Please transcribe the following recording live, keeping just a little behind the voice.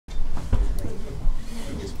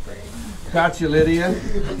Got you, Lydia.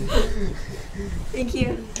 Thank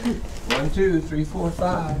you. 1, 2, 3, 4,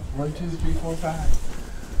 5. 1, 2, 3, 4,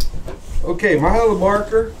 5. Okay, my little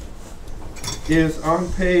marker is on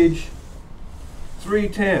page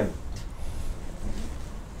 310.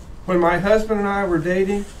 When my husband and I were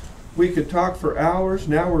dating, we could talk for hours.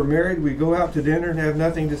 Now we're married, we go out to dinner and have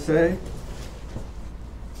nothing to say.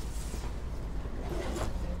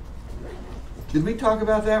 Did we talk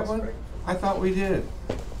about that one? I thought we did.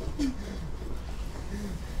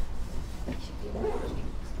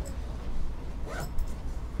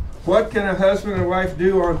 What can a husband and wife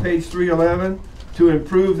do on page 311 to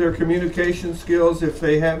improve their communication skills if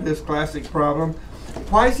they have this classic problem?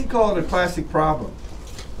 Why does he call it a classic problem?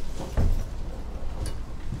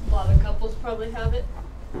 A lot of couples probably have it.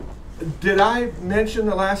 Did I mention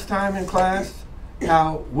the last time in class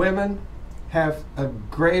how women have a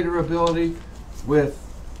greater ability with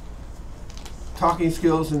talking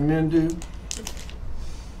skills than men do?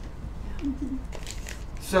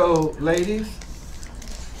 So, ladies,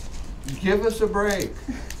 give us a break.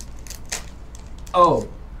 Oh,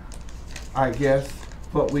 I guess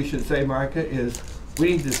what we should say, Micah, is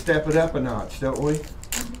we need to step it up a notch, don't we?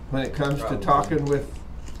 When it comes to talking with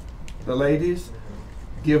the ladies,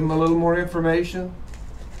 give them a little more information.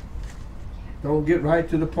 Don't get right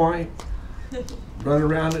to the point. Run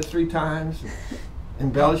around it 3 times.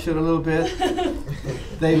 Embellish it a little bit.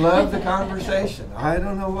 They love the conversation. I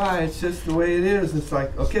don't know why. It's just the way it is. It's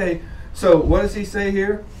like, okay, so what does he say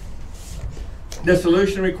here? The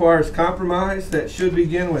solution requires compromise that should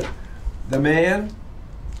begin with the man.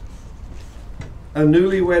 A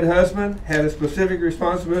newlywed husband had a specific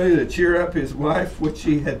responsibility to cheer up his wife, which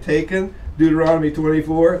he had taken. Deuteronomy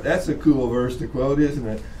 24. That's a cool verse to quote, isn't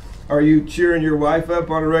it? Are you cheering your wife up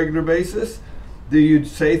on a regular basis? Do you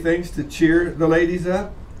say things to cheer the ladies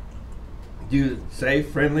up? Do you say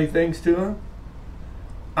friendly things to them?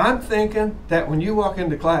 I'm thinking that when you walk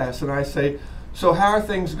into class and I say, so how are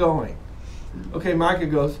things going? Okay, Micah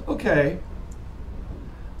goes, okay.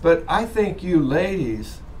 But I think you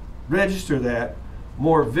ladies register that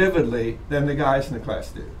more vividly than the guys in the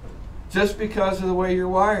class do. Just because of the way you're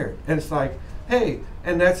wired. And it's like, hey,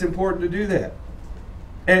 and that's important to do that.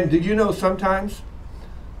 And do you know sometimes,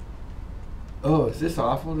 oh, is this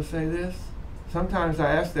awful to say this? Sometimes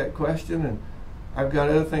I ask that question and I've got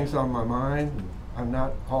other things on my mind and I'm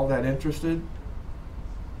not all that interested.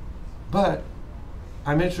 But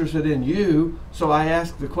I'm interested in you, so I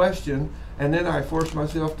ask the question and then I force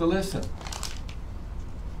myself to listen.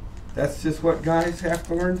 That's just what guys have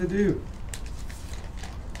to learn to do.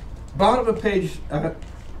 Bottom of page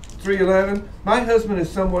 311, my husband is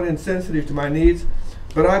somewhat insensitive to my needs,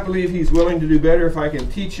 but I believe he's willing to do better if I can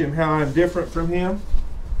teach him how I'm different from him.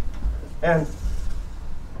 And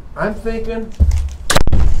I'm thinking,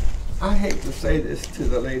 I hate to say this to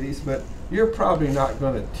the ladies, but you're probably not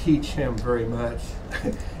going to teach him very much.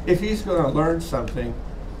 If he's going to learn something,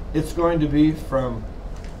 it's going to be from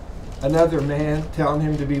another man telling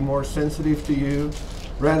him to be more sensitive to you,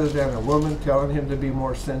 rather than a woman telling him to be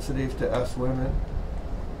more sensitive to us women.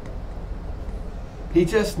 He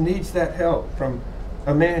just needs that help from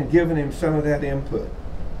a man giving him some of that input.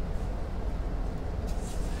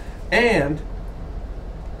 And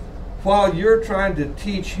while you're trying to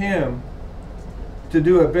teach him to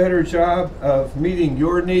do a better job of meeting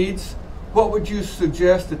your needs, what would you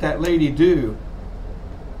suggest that that lady do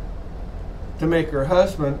to make her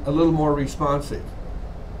husband a little more responsive?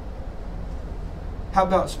 How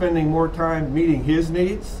about spending more time meeting his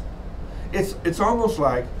needs? It's almost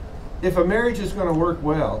like if a marriage is going to work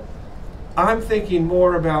well, I'm thinking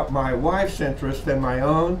more about my wife's interest than my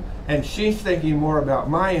own, and she's thinking more about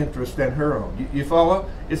my interest than her own. You follow?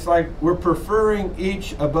 It's like we're preferring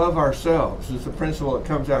each above ourselves. It's a principle that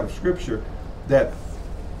comes out of Scripture that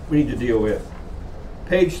we need to deal with.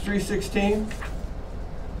 Page 316.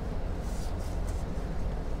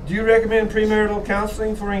 Do you recommend premarital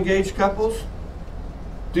counseling for engaged couples?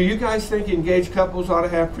 Do you guys think engaged couples ought to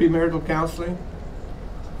have premarital counseling?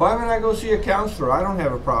 Why would I go see a counselor? I don't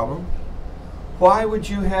have a problem. Why would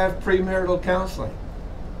you have premarital counseling?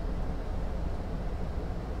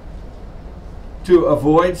 To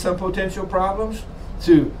avoid some potential problems?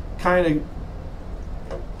 To kind of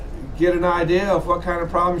get an idea of what kind of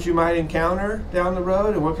problems you might encounter down the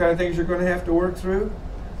road and what kind of things you're going to have to work through?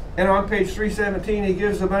 And on page 317, he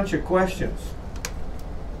gives a bunch of questions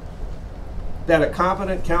that a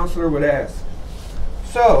competent counselor would ask.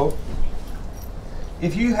 So,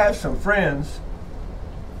 if you have some friends,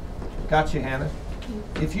 got you, Hannah.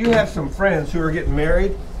 If you have some friends who are getting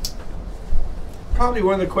married, probably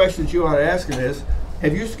one of the questions you ought to ask them is,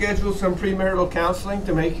 have you scheduled some premarital counseling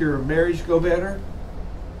to make your marriage go better?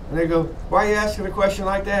 And they go, why are you asking a question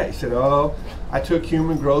like that? He said, oh, I took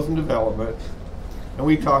human growth and development, and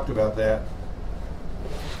we talked about that.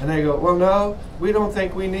 And they go, well, no, we don't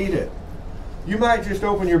think we need it. You might just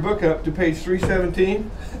open your book up to page 317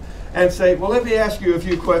 and say, well, let me ask you a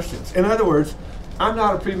few questions. In other words, I'm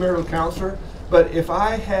not a premarital counselor, but if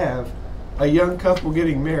I have a young couple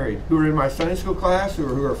getting married who are in my Sunday school class,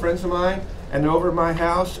 who are friends of mine, and they're over at my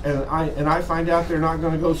house, and I find out they're not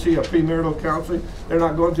going to go see a premarital counseling, they're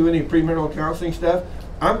not going through any premarital counseling stuff,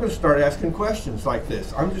 I'm going to start asking questions like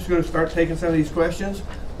this. I'm just going to start taking some of these questions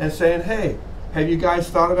and saying, hey, have you guys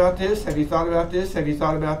thought about this? Have you thought about this? Have you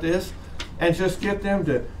thought about this? And just get them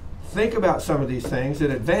to think about some of these things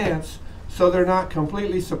in advance so they're not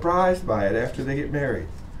completely surprised by it after they get married.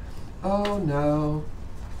 Oh no,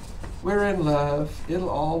 we're in love. It'll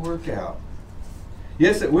all work out.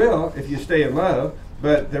 Yes, it will if you stay in love,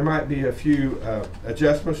 but there might be a few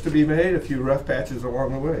adjustments to be made, a few rough patches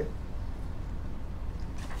along the way.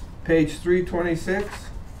 Page 326.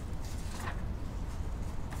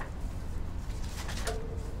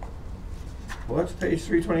 What's page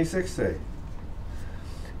 326 say?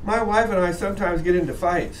 My wife and I sometimes get into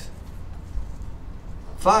fights.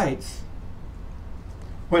 Fights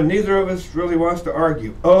when neither of us really wants to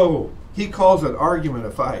argue. Oh, he calls an argument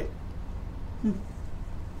a fight.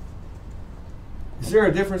 Is there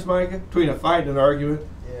a difference, Micah, between a fight and an argument?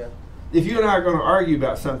 Yeah. If you and I are going to argue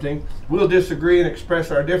about something, we'll disagree and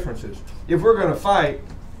express our differences. If we're going to fight,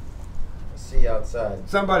 See outside.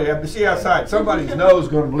 see outside. Somebody's nose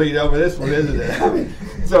going to bleed over this one, isn't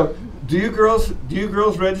it? So, do you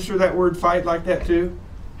girls register that word fight like that too?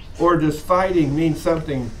 Or does fighting mean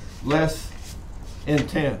something less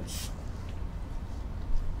intense?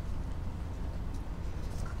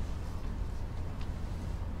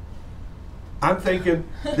 I'm thinking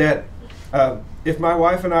that if my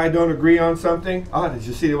wife and I don't agree on something, did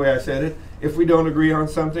you see the way I said it? If we don't agree on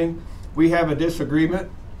something, we have a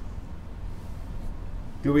disagreement.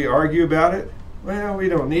 Do we argue about it? Well, we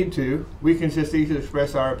don't need to. We can just each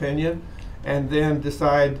express our opinion and then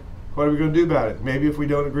decide what are we going to do about it. Maybe if we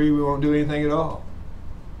don't agree, we won't do anything at all.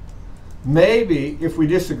 Maybe if we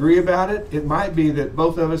disagree about it, it might be that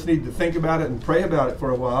both of us need to think about it and pray about it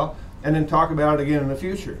for a while and then talk about it again in the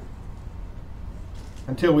future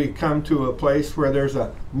until we come to a place where there's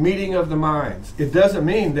a meeting of the minds. It doesn't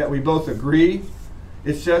mean that we both agree.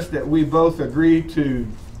 It's just that we both agree to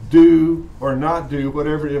do or not do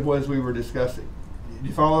whatever it was we were discussing. Do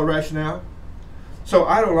you follow the rationale? So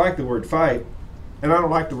I don't like the word fight, and I don't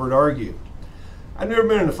like the word argue. I've never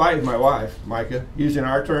been in a fight with my wife, Micah, using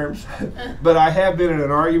our terms, but I have been in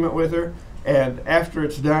an argument with her, and after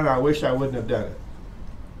it's done, I wish I wouldn't have done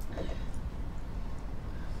it.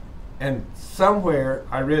 And somewhere,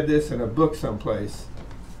 I read this in a book someplace,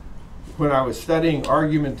 when I was studying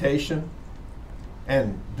argumentation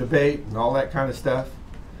and debate and all that kind of stuff,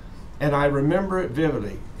 and I remember it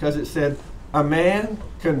vividly because it said, a man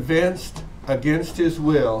convinced against his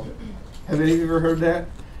will, have any of you ever heard that?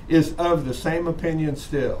 Is of the same opinion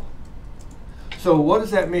still. So what does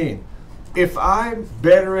that mean? If I'm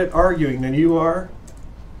better at arguing than you are,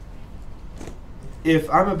 if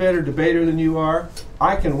I'm a better debater than you are,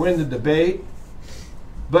 I can win the debate,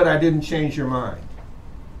 but I didn't change your mind.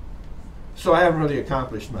 So I haven't really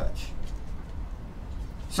accomplished much.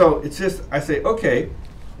 So it's just, I say, okay,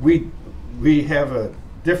 we have a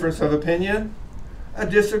difference of opinion, a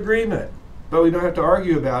disagreement, but we don't have to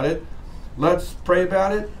argue about it. Let's pray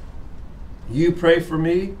about it. You pray for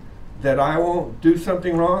me that I won't do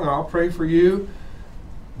something wrong. I'll pray for you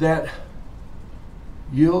that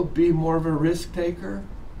you'll be more of a risk taker.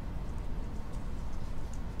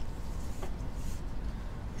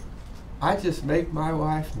 I just make my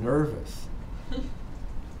wife nervous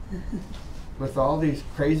with all these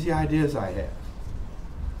crazy ideas I have.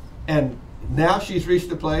 And now she's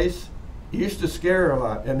reached a place, it used to scare her a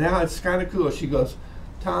lot, and now it's kind of cool. She goes,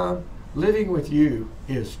 Tom, living with you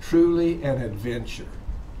is truly an adventure.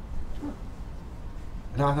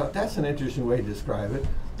 And I thought, that's an interesting way to describe it,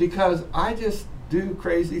 because I just do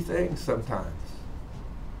crazy things sometimes.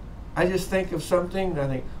 I just think of something, and I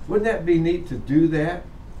think, wouldn't that be neat to do that?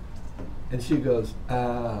 And she goes,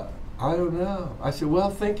 I don't know. I said, well,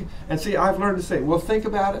 think, and see, I've learned to say, well, think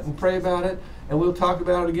about it and pray about it, and we'll talk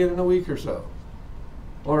about it again in a week or so,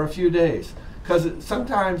 or a few days. Because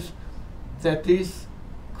sometimes that these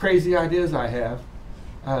crazy ideas I have,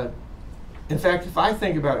 in fact, if I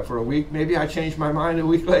think about it for a week, maybe I change my mind a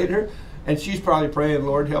week later, and she's probably praying,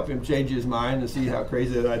 Lord, help him change his mind and see how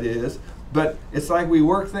crazy that idea is. But it's like we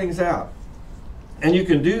work things out. And you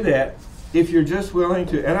can do that if you're just willing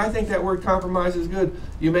to, and I think that word compromise is good,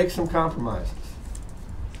 you make some compromises.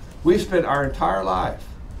 We spent our entire life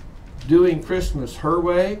doing Christmas her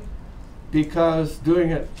way, because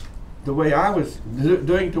doing it the way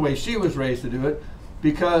doing it the way she was raised to do it,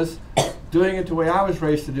 because doing it the way I was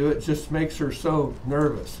raised to do it just makes her so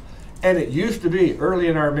nervous. And it used to be early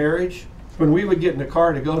in our marriage, when we would get in the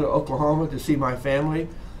car to go to Oklahoma to see my family,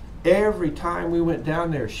 every time we went down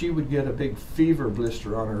there, she would get a big fever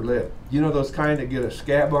blister on her lip. You know those kind that get a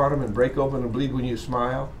scab on them and break open and bleed when you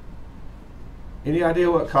smile? Any idea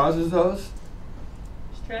what causes those?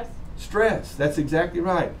 Stress? Stress, that's exactly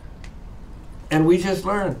right. And we just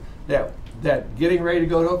learned that getting ready to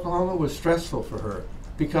go to Oklahoma was stressful for her,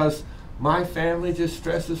 because my family just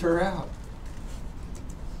stresses her out.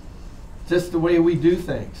 Just the way we do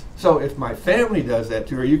things. So if my family does that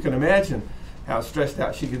to her, you can imagine how stressed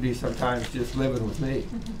out she could be sometimes just living with me.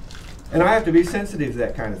 And I have to be sensitive to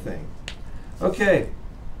that kind of thing. Okay.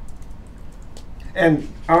 And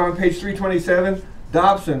on page 327,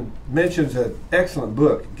 Dobson mentions an excellent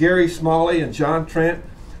book. Gary Smalley and John Trent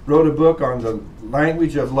wrote a book on the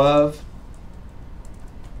language of love.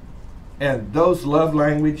 And those love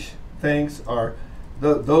language things are,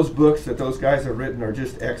 those books that those guys have written are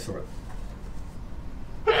just excellent.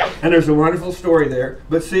 And there's a wonderful story there.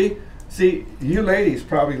 But see, you ladies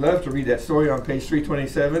probably love to read that story on page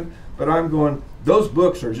 327, but I'm going, those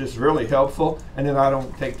books are just really helpful, and then I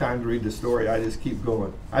don't take time to read the story. I just keep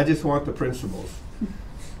going. I just want the principles.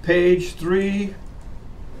 Page 3,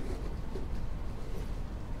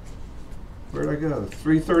 where'd I go?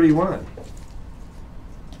 331.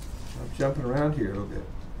 I'm jumping around here a little bit.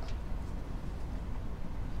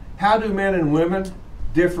 How do men and women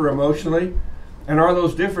differ emotionally? And are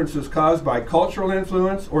those differences caused by cultural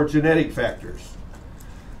influence or genetic factors?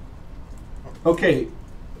 Okay,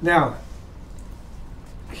 now,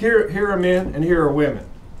 here are men and here are women.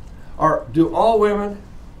 Do all women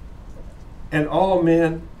and all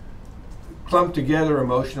men clump together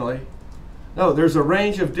emotionally? No, there's a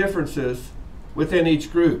range of differences within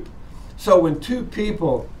each group. So when two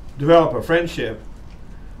people develop a friendship,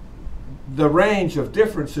 the range of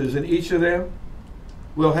differences in each of them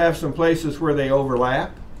will have some places where they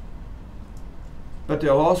overlap, but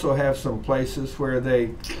they'll also have some places where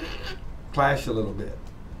they clash a little bit.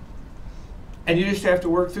 And you just have to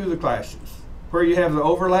work through the clashes. Where you have the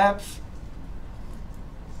overlaps,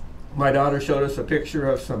 my daughter showed us a picture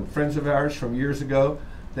of some friends of ours from years ago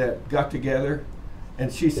that got together,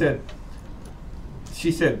 and she said,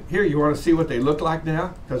 here, you want to see what they look like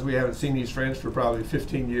now? Because we haven't seen these friends for probably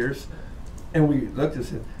 15 years. And we looked and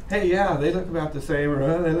said, hey, yeah, they look about the same,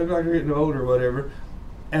 or they look like they're getting old or whatever.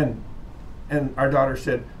 And our daughter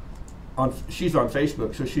said, she's on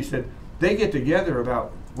Facebook, so she said, they get together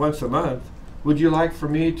about once a month. Would you like for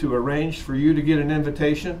me to arrange for you to get an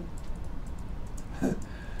invitation?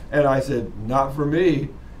 And I said, not for me.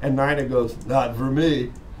 And Nina goes, not for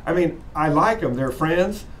me. I mean, I like them, they're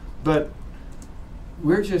friends, but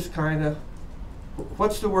we're just kind of,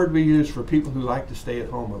 what's the word we use for people who like to stay at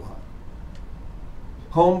home a lot?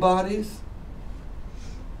 Homebodies.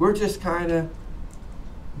 We're just kind of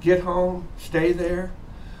get home, stay there.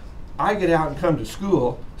 I get out and come to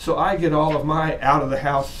school, so I get all of my out of the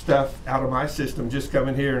house stuff out of my system just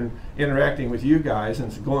coming here and interacting with you guys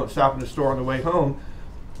and stopping at the store on the way home.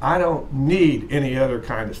 I don't need any other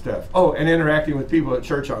kind of stuff. Oh, and interacting with people at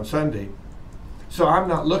church on Sunday. So I'm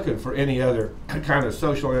not looking for any other kind of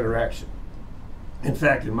social interaction. In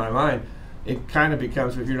fact, in my mind, it kind of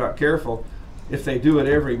becomes, if you're not careful, if they do it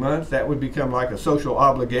every month, that would become like a social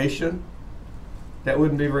obligation. That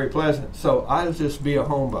wouldn't be very pleasant. So I'll just be a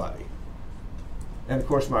homebody. And of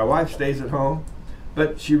course, my wife stays at home,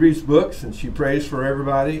 but she reads books and she prays for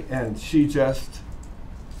everybody, and she just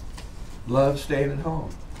loves staying at home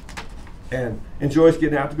and enjoys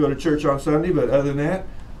getting out to go to church on Sunday. But other than that,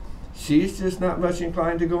 she's just not much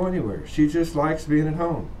inclined to go anywhere. She just likes being at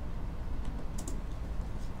home.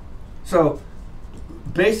 So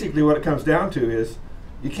basically what it comes down to is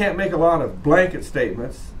you can't make a lot of blanket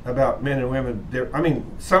statements about men and women. I mean,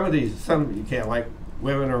 some you can't, like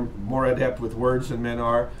women are more adept with words than men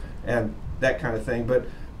are and that kind of thing.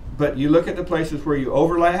 But you look at the places where you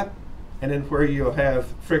overlap and then where you'll have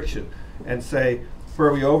friction and say,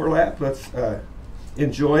 where we overlap, let's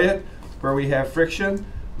enjoy it. Where we have friction,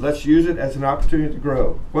 let's use it as an opportunity to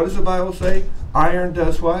grow. What does the Bible say? Iron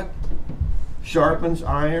does what? Sharpens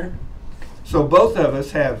iron. So both of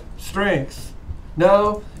us have strengths.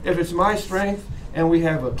 No, if it's my strength and we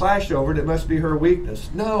have a clash over it, it must be her weakness.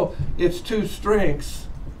 No, it's two strengths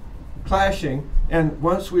clashing, and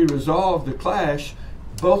once we resolve the clash,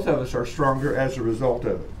 both of us are stronger as a result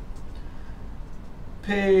of it.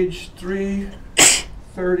 page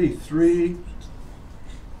 333,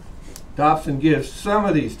 Dobson gives some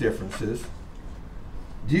of these differences.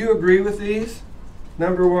 Do you agree with these?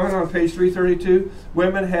 Number one on page 332,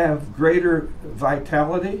 women have greater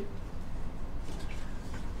vitality.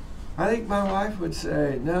 I think my wife would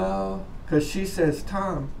say no, because she says,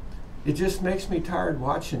 Tom, it just makes me tired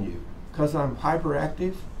watching you because I'm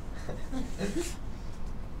hyperactive.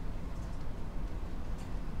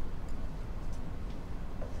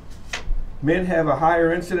 Men have a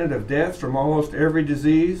higher incidence of death from almost every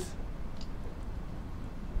disease.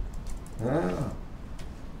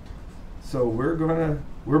 So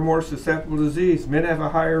we're more susceptible to disease. Men have a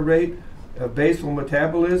higher rate of basal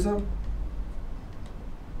metabolism.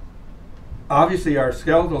 Obviously, our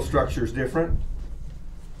skeletal structure is different.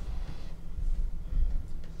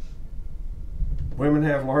 Women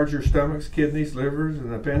have larger stomachs, kidneys, livers,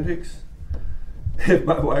 and appendix. If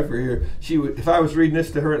my wife were here, she would. If I was reading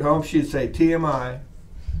this to her at home, she'd say TMI.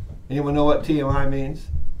 Anyone know what TMI means?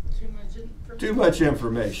 Too much information. Too much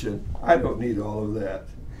information. I don't need all of that.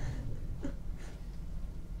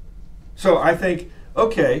 So I think,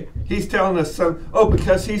 okay, he's telling us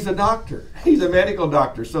because he's a doctor. He's a medical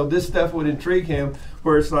doctor, so this stuff would intrigue him,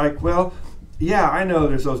 where it's like, well, yeah, I know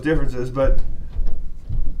there's those differences, but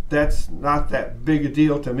that's not that big a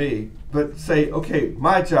deal to me. But say, okay,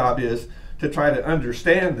 my job is to try to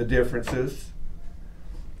understand the differences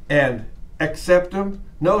and accept them.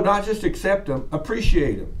 No, not just accept them,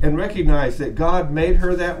 appreciate them, and recognize that God made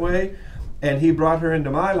her that way, and he brought her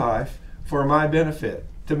into my life for my benefit,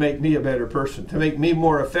 to make me a better person, to make me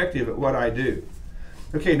more effective at what I do.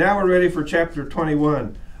 Okay, now we're ready for chapter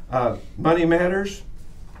 21. Money Matters,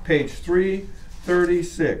 page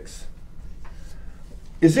 336.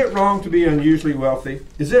 Is it wrong to be unusually wealthy?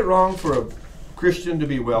 Is it wrong for a Christian to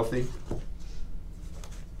be wealthy?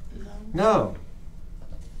 No.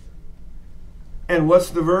 And what's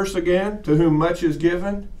the verse again? To whom much is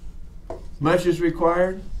given, much is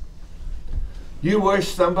required. You wish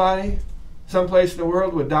somebody someplace in the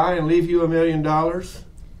world would die and leave you $1 million?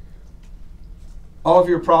 All of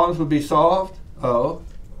your problems would be solved? Oh.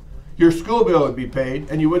 Your school bill would be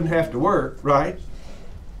paid and you wouldn't have to work, right?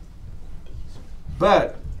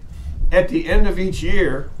 But at the end of each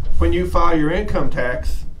year, when you file your income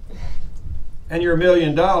tax and your $1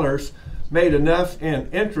 million made enough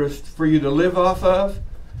in interest for you to live off of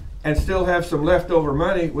and still have some leftover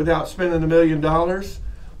money without spending $1 million,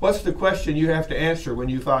 what's the question you have to answer when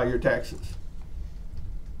you file your taxes?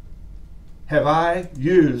 Have I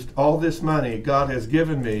used all this money God has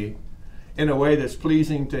given me in a way that's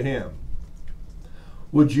pleasing to him?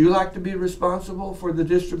 Would you like to be responsible for the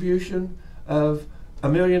distribution of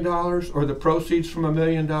 $1 million or the proceeds from $1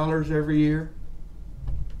 million every year?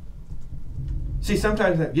 See,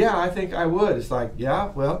 sometimes, yeah, I think I would. It's like,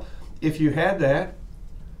 yeah, well, if you had that,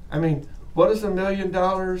 I mean, what does $1 million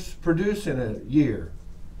produce in a year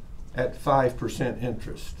at 5%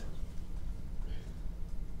 interest?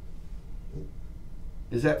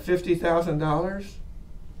 Is that $50,000?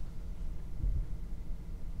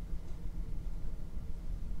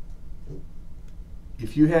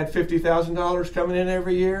 If you had $50,000 coming in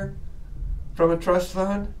every year from a trust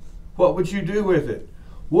fund, what would you do with it?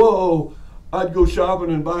 Whoa, I'd go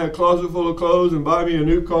shopping and buy a closet full of clothes and buy me a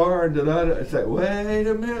new car and da-da-da. It's like, wait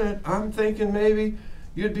a minute, I'm thinking maybe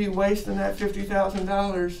you'd be wasting that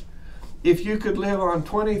 $50,000. If you could live on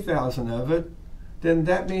 $20,000 of it, then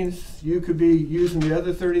that means you could be using the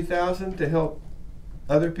other $30,000 to help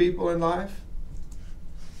other people in life.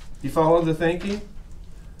 You follow the thinking?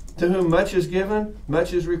 To whom much is given,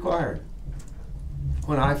 much is required.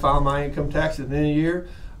 When I file my income tax at the end of the year,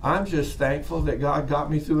 I'm just thankful that God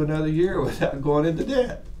got me through another year without going into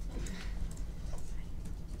debt.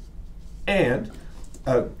 And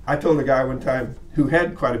I told a guy one time who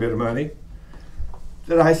had quite a bit of money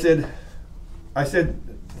that I said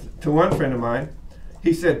to one friend of mine,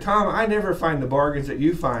 he said, Tom, I never find the bargains that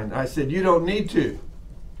you find. I said, you don't need to.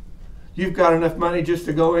 You've got enough money just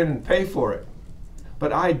to go in and pay for it.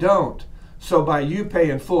 But I don't. So by you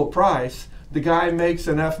paying full price, the guy makes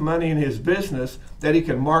enough money in his business that he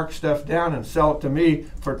can mark stuff down and sell it to me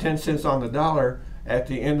for 10 cents on the dollar at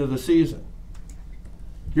the end of the season.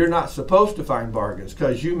 You're not supposed to find bargains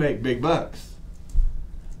because you make big bucks.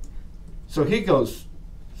 So he goes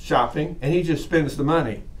shopping and he just spends the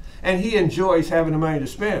money. And he enjoys having the money to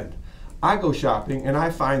spend. I go shopping and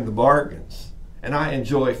I find the bargains. And I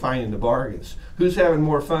enjoy finding the bargains. Who's having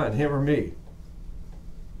more fun, him or me?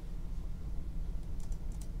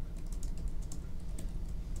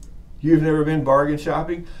 You've never been bargain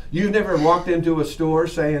shopping? You've never walked into a store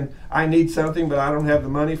saying, I need something, but I don't have the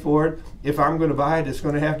money for it. If I'm going to buy it, it's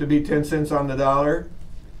going to have to be 10 cents on the dollar.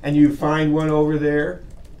 And you find one over there,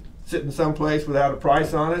 sitting someplace without a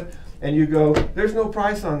price on it, and you go, there's no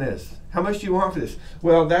price on this. How much do you want for this?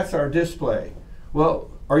 Well, that's our display. Well,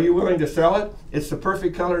 are you willing to sell it? It's the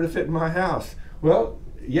perfect color to fit in my house. Well,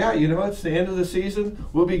 yeah, you know, it's the end of the season.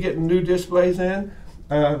 We'll be getting new displays in.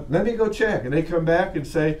 Let me go check. And they come back and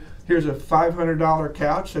say, here's a $500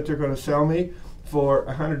 couch that they're going to sell me for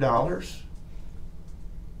 $100.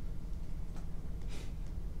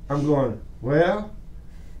 I'm going, well,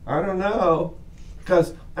 I don't know.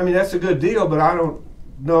 Because, I mean, that's a good deal, but I don't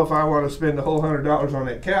know if I want to spend the whole $100 on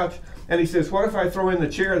that couch. And he says, what if I throw in the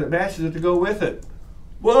chair that matches it to go with it?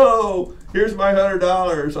 Whoa, here's my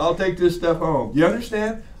 $100. I'll take this stuff home. You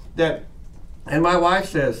understand that? And my wife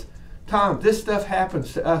says, Tom, this stuff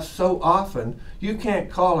happens to us so often, you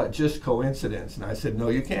can't call it just coincidence. And I said, no,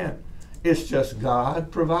 you can't. It's just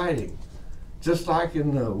God providing, just like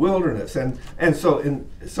in the wilderness. And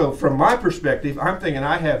so from my perspective, I'm thinking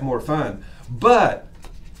I have more fun. But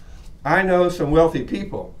I know some wealthy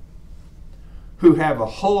people who have a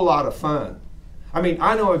whole lot of fun. I mean,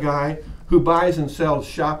 I know a guy who buys and sells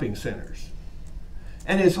shopping centers.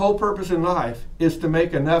 And his whole purpose in life is to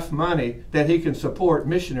make enough money that he can support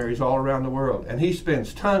missionaries all around the world. And he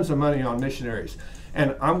spends tons of money on missionaries.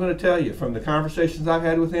 And I'm going to tell you, from the conversations I've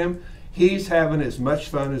had with him, he's having as much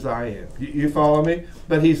fun as I am. You follow me?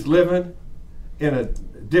 But he's living in a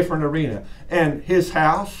different arena. And his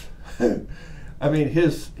house, I mean,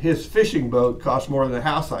 his fishing boat costs more than the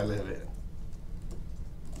house I live in.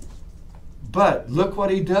 But look what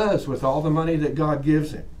he does with all the money that God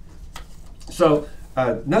gives him. So,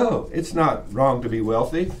 no, it's not wrong to be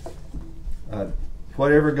wealthy.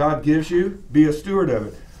 Whatever God gives you, be a steward of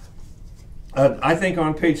it. I think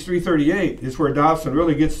on page 338 is where Dobson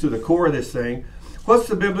really gets to the core of this thing. What's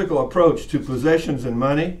the biblical approach to possessions and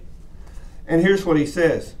money? And here's what he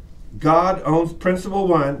says. God owns, principle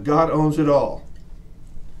 1, God owns it all.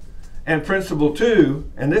 And principle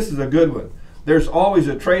 2, and this is a good one, there's always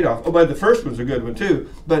a trade-off. Oh, but the first one's a good one too,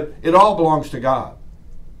 but it all belongs to God.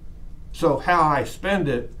 So how I spend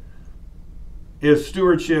it is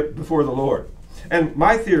stewardship before the Lord. And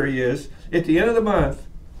my theory is, at the end of the month,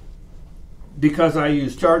 because I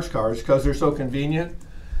use charge cards, because they're so convenient,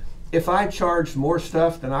 if I charge more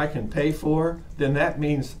stuff than I can pay for, then that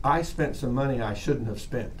means I spent some money I shouldn't have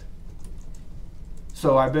spent.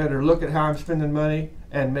 So I better look at how I'm spending money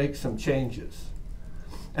and make some changes.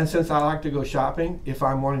 And since I like to go shopping, if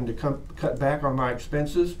I'm wanting to cut back on my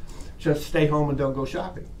expenses, just stay home and don't go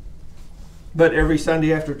shopping. But every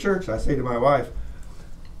Sunday after church, I say to my wife,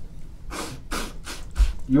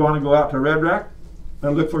 you want to go out to Red Rack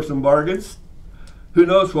and look for some bargains? Who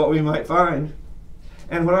knows what we might find?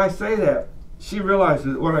 And when I say that, she realizes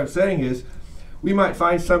that what I'm saying is, we might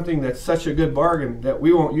find something that's such a good bargain that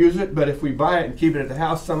we won't use it, but if we buy it and keep it at the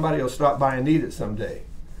house, somebody will stop by and need it someday.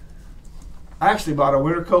 I actually bought a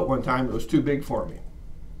winter coat one time that was too big for me.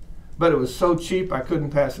 But it was so cheap I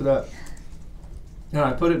couldn't pass it up. And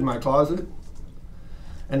I put it in my closet.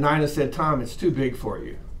 And Nina said, Tom, it's too big for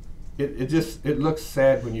you. It looks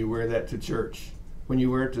sad when you wear that to church, when you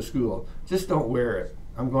wear it to school. Just don't wear it.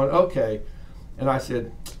 I'm going, okay. And I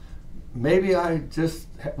said, maybe I just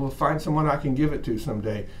will find someone I can give it to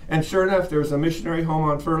someday. And sure enough, there was a missionary home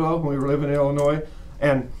on furlough when we were living in Illinois.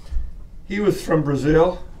 And he was from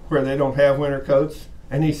Brazil, where they don't have winter coats.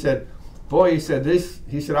 And he said, boy, he said,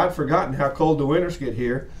 I'd forgotten how cold the winters get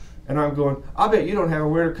here. And I'm going, I'll bet you don't have a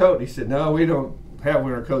winter coat. And he said, no, we don't have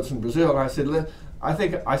winter coats in Brazil. And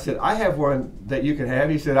I said, I have one that you can have.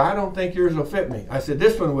 He said, I don't think yours will fit me. I said,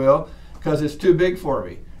 this one will, because it's too big for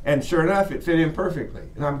me. And sure enough, it fit him perfectly.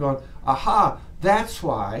 And I'm going, aha, that's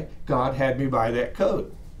why God had me buy that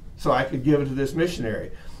coat, so I could give it to this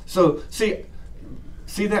missionary. So see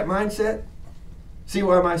that mindset? See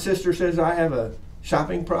why my sister says I have a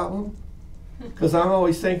shopping problem? Because I'm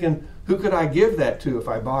always thinking, who could I give that to if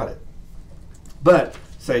I bought it? But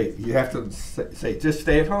you have to say, just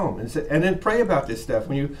stay at home and then pray about this stuff.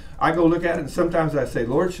 I go look at it, and sometimes I say,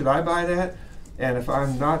 Lord, should I buy that? And if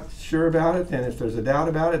I'm not sure about it, and if there's a doubt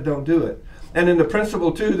about it, don't do it. And in the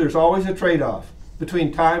principle 2, there's always a trade-off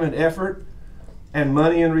between time and effort and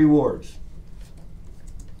money and rewards.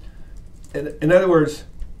 In other words,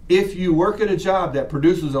 if you work at a job that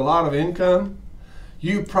produces a lot of income,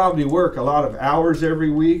 you probably work a lot of hours every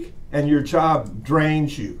week, and your job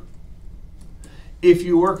drains you. If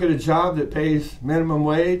you work at a job that pays minimum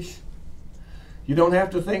wage, you don't have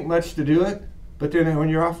to think much to do it, but then when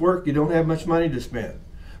you're off work, you don't have much money to spend.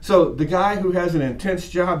 So the guy who has an intense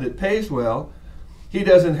job that pays well, he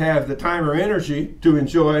doesn't have the time or energy to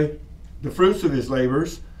enjoy the fruits of his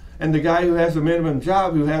labors. And the guy who has a minimum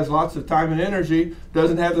job, who has lots of time and energy,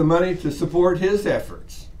 doesn't have the money to support his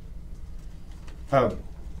efforts.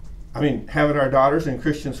 Having our daughters in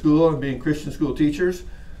Christian school and being Christian school teachers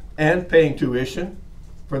and paying tuition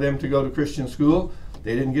for them to go to Christian school,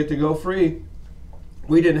 they didn't get to go free.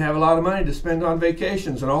 We didn't have a lot of money to spend on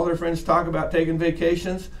vacations, and all their friends talk about taking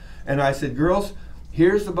vacations. And I said, girls,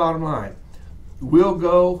 here's the bottom line. We'll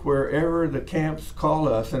go wherever the camps call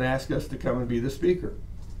us and ask us to come and be the speaker.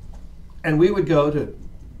 And we would go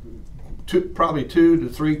to probably 2 to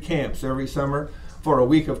 3 camps every summer for a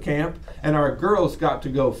week of camp. And our girls got to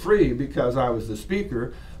go free because I was the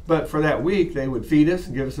speaker. But for that week, they would feed us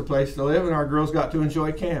and give us a place to live, and our girls got to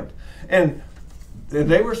enjoy camp. And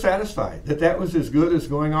they were satisfied that that was as good as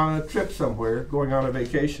going on a trip somewhere, going on a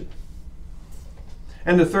vacation.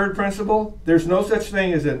 And the third principle, there's no such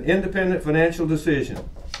thing as an independent financial decision.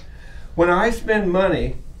 When I spend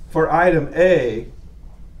money for item A,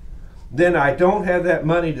 then I don't have that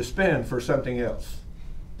money to spend for something else.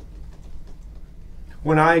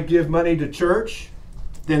 When I give money to church,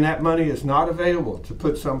 then that money is not available to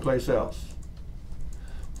put someplace else.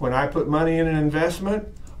 When I put money in an investment,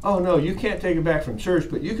 oh no, you can't take it back from church,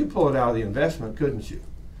 but you could pull it out of the investment, couldn't you?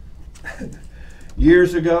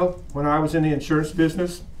 Years ago, when I was in the insurance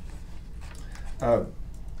business, I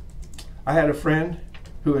had a friend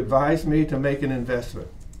who advised me to make an investment.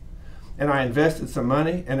 And I invested some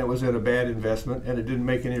money, and it was in a bad investment, and it didn't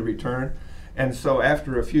make any return. And so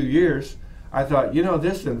after a few years, I thought,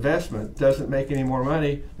 this investment doesn't make any more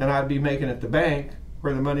money than I'd be making at the bank,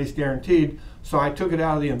 where the money's guaranteed. So I took it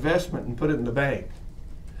out of the investment and put it in the bank.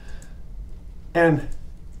 And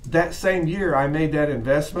that same year I made that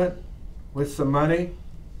investment with some money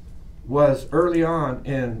was early on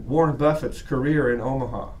in Warren Buffett's career in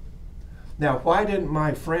Omaha. Now, why didn't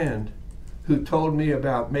my friend who told me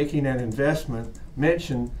about making an investment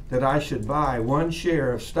mention that I should buy 1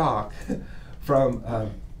 share of stock from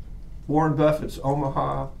Warren Buffett's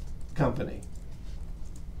Omaha company?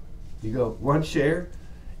 You go, 1 share?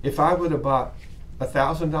 If I would have bought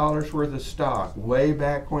 $1,000 worth of stock way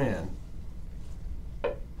back when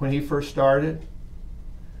he first started,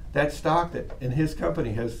 that stock that in his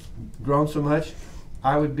company has grown so much,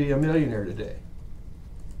 I would be a millionaire today.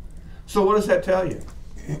 So what does that tell you?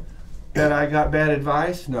 That I got bad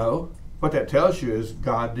advice? No. What that tells you is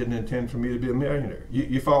God didn't intend for me to be a millionaire.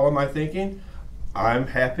 You follow my thinking? I'm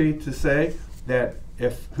happy to say that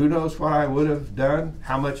who knows what I would have done,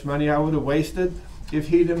 how much money I would have wasted if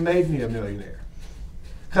he'd have made me a millionaire.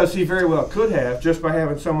 Because he very well could have, just by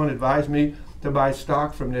having someone advise me to buy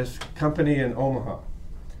stock from this company in Omaha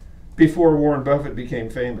before Warren Buffett became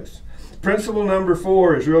famous. Principle number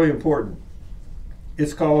 4 is really important.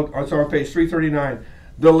 It's on page 339.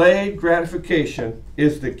 Delayed gratification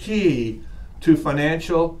is the key to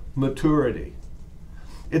financial maturity.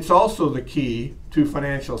 It's also the key to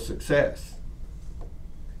financial success.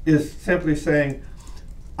 Is simply saying,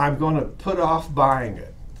 I'm going to put off buying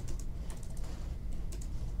it.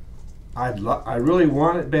 I really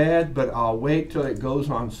want it bad, but I'll wait till it goes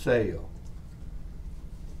on sale.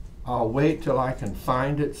 I'll wait till I can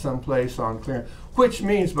find it someplace on clearance. Which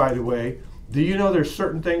means, by the way, do you know there's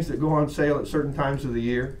certain things that go on sale at certain times of the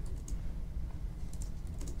year?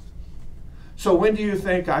 So when do you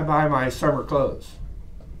think I buy my summer clothes?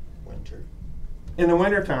 Winter. In the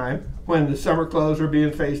wintertime, when the summer clothes are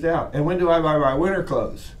being phased out. And when do I buy my winter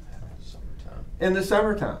clothes? Summertime. In the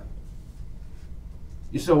summertime.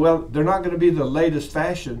 You say, well, they're not going to be the latest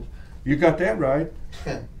fashion. You got that right.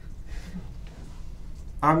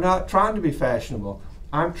 I'm not trying to be fashionable.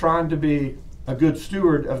 I'm trying to be a good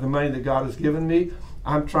steward of the money that God has given me.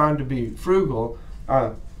 I'm trying to be frugal.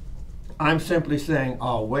 I'm simply saying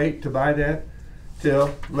I'll wait to buy that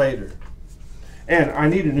till later. And I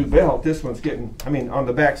need a new belt. This one's getting, on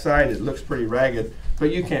the back side it looks pretty ragged,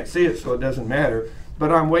 but you can't see it, so it doesn't matter.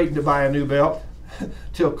 But I'm waiting to buy a new belt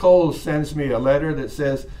till Kohl's sends me a letter that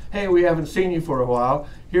says, hey, we haven't seen you for a while.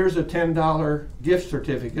 Here's a $10 gift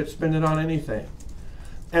certificate. Spend it on anything.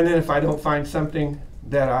 And then if I don't find something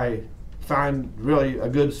that I find really a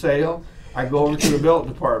good sale, I go over to the belt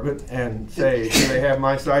department and say, do they have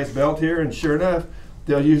my size belt here? And sure enough,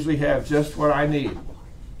 they'll usually have just what I need.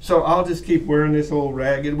 So I'll just keep wearing this old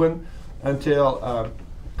ragged one until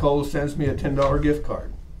Kohl's sends me a $10 gift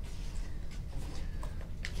card.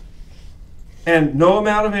 And no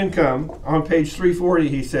amount of income, on page 340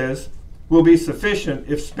 he says, will be sufficient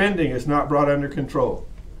if spending is not brought under control.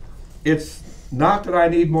 It's not that I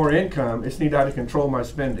need more income, it's need I to control my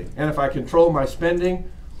spending. And if I control my spending,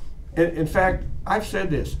 In fact, I've said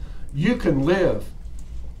this. You can live.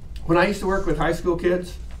 When I used to work with high school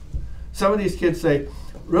kids, some of these kids say,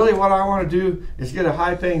 really what I want to do is get a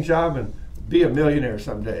high-paying job and be a millionaire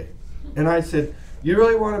someday. And I said, you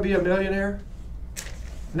really want to be a millionaire?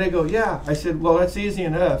 And they go, yeah. I said, well, that's easy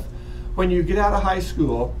enough. When you get out of high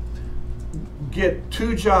school, get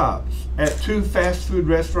 2 jobs at 2 fast food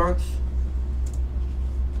restaurants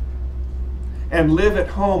and live at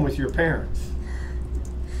home with your parents.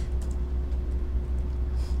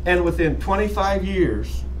 And within 25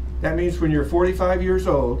 years, that means when you're 45 years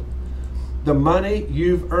old, the money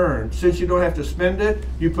you've earned, since you don't have to spend it,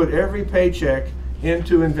 you put every paycheck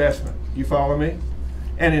into investment. You follow me?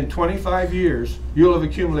 And in 25 years, you'll have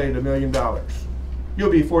accumulated $1 million. You'll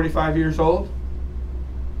be 45 years old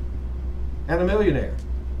and a millionaire,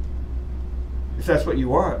 if that's what you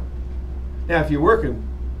want. Now, if you're working,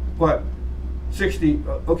 what, 60,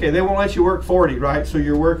 okay, they won't let you work 40, right? So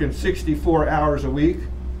you're working 64 hours a week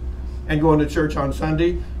and going to church on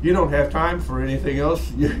Sunday. You don't have time for anything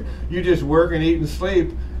else. You just work and eat and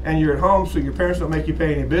sleep, and you're at home, so your parents don't make you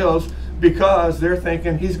pay any bills because they're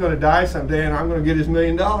thinking he's going to die someday and I'm going to get his $1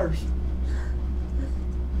 million.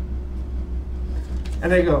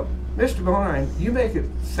 And they go, Mr. Bonine, you make it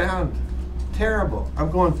sound terrible.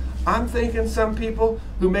 I'm thinking some people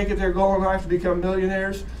who make it their goal in life to become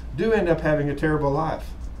millionaires do end up having a terrible life.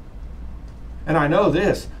 And I know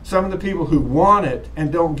this, some of the people who want it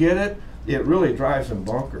and don't get it, it really drives them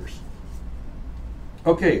bonkers.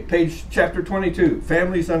 Okay, chapter 22,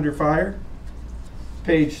 Families Under Fire,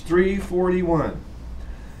 page 341.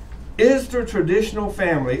 Is the traditional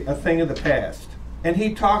family a thing of the past? And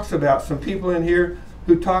he talks about some people in here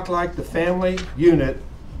who talk like the family unit,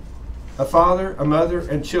 a father, a mother,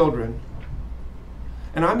 and children.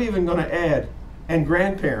 And I'm even going to add, and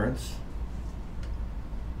grandparents,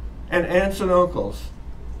 and aunts and uncles.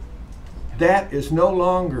 That is no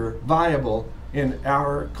longer viable in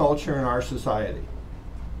our culture and our society.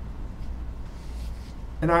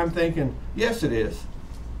 And I'm thinking, yes it is.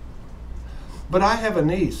 But I have a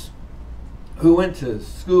niece who went to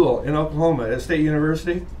school in Oklahoma at State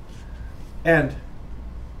University, and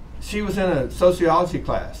she was in a sociology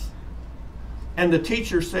class. And the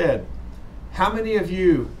teacher said, how many of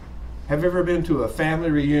you have ever been to a family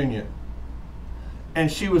reunion? And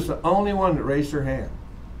she was the only one that raised her hand.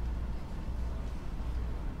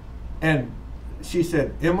 And she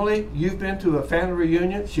said, Emily, you've been to a family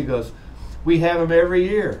reunion? She goes, we have them every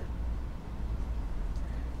year.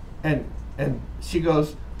 And she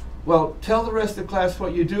goes, well, tell the rest of the class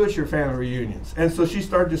what you do at your family reunions. And so she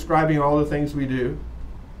started describing all the things we do.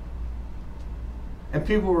 And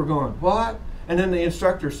people were going, what? And then the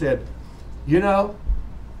instructor said, you know,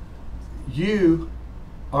 you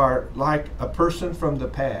are like a person from the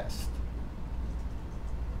past.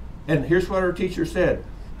 And here's what her teacher said,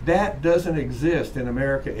 that doesn't exist in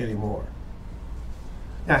America anymore.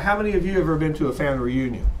 Now, how many of you have ever been to a family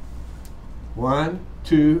reunion? 1,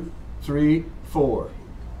 2, 3, 4.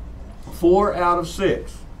 4 out of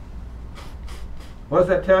 6. What does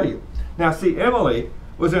that tell you? Now, see, Emily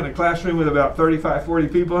was in a classroom with about 35, 40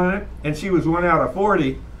 people in it, and she was 1 out of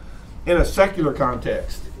 40 in a secular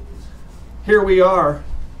context. Here we are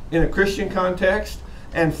in a Christian context,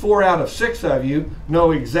 and 4 out of 6 of you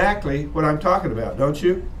know exactly what I'm talking about, don't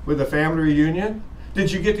you? With a family reunion.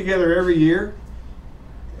 Did you get together every year?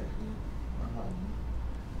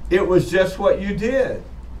 It was just what you did.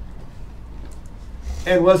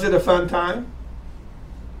 And was it a fun time?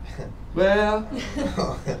 Well,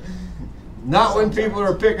 not when people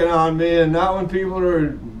are picking on me and not when people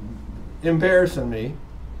are embarrassing me.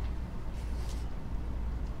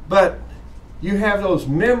 But you have those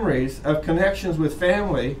memories of connections with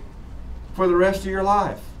family for the rest of your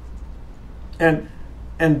life. And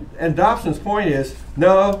Dobson's point is,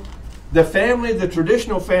 no, the family, the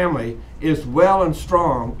traditional family is well and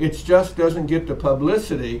strong. It just doesn't get the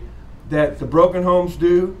publicity that the broken homes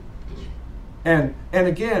do. And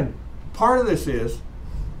again, part of this is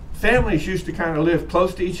families used to kind of live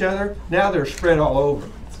close to each other. Now they're spread all over.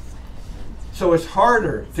 So it's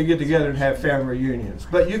harder to get together and have family reunions.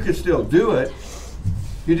 But you could still do it.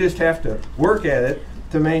 You just have to work at it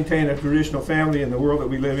to maintain a traditional family in the world that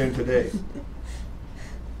we live in today.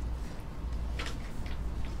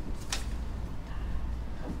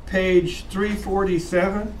 Page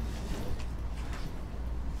 347.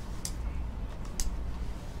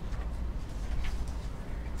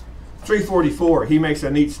 .344, he makes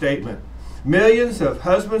a neat statement. Millions of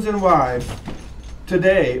husbands and wives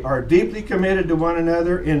today are deeply committed to one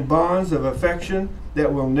another in bonds of affection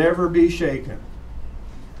that will never be shaken.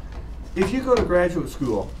 If you go to graduate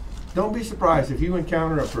school, Don't be surprised if you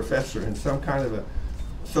encounter a professor in some kind of a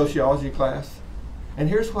sociology class. And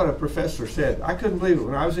here's what a professor said. I couldn't believe it.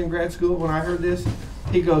 When I was in grad school, when I heard this,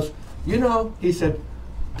 he goes, you know, he said,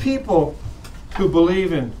 people who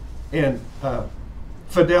believe in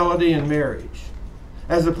fidelity in marriage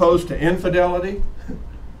as opposed to infidelity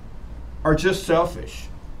are just selfish.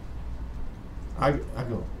 I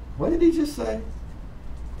go, what did he just say?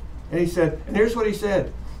 And he said, and here's what he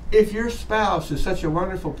said, if your spouse is such a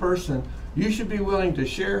wonderful person, you should be willing to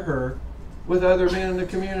share her with other men in the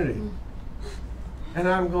community. And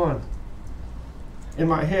I'm going, in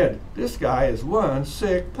my head, this guy is one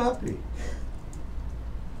sick puppy.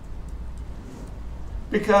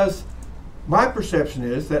 Because my perception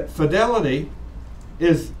is that fidelity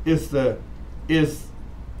is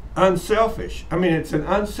unselfish. I mean, it's an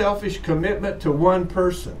unselfish commitment to one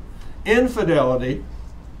person. Infidelity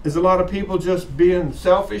is a lot of people just being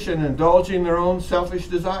selfish and indulging their own selfish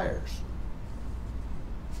desires.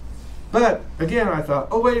 But again, I thought,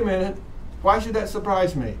 oh, wait a minute. Why should that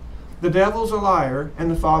surprise me? The devil's a liar and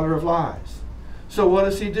the father of lies. So what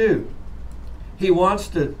does he do? He wants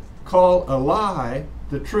to call a lie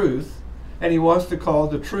the truth, and he wants to call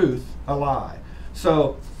the truth a lie.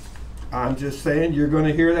 So I'm just saying, you're going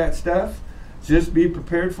to hear that stuff. Just be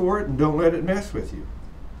prepared for it and don't let it mess with you.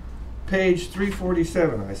 Page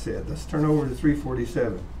 347, I said. Let's turn over to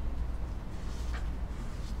 347.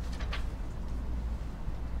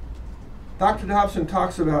 Dr. Dobson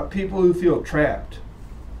talks about people who feel trapped.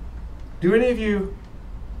 Do any of you,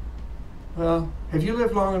 well, have you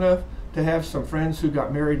lived long enough to have some friends who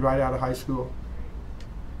got married right out of high school?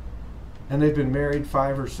 And they've been married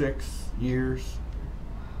 5 or 6 years?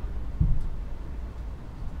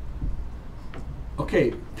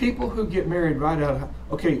 Okay, people who get married right out of,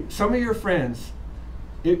 okay, some of your friends,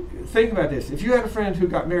 think about this. If you had a friend who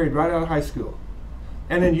got married right out of high school,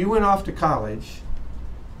 and then you went off to college,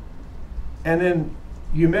 and then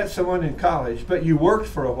you met someone in college, but you worked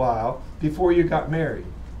for a while before you got married.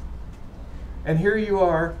 And here you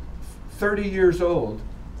are, 30 years old.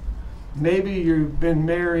 Maybe you've been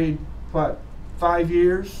married, what, 5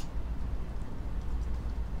 years?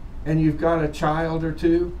 And you've got a child or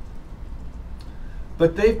two.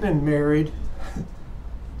 But they've been married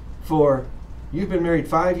you've been married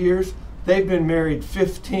 5 years, they've been married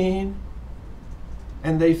 15,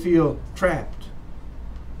 and they feel trapped.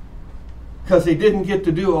 Because they didn't get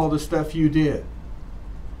to do all the stuff you did.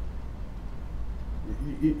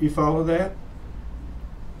 You follow that?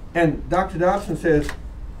 And Dr. Dobson says,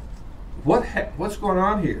 what's going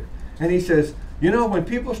on here? And he says, you know, when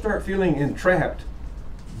people start feeling entrapped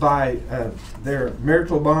by their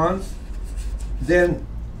marital bonds, then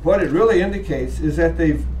what it really indicates is that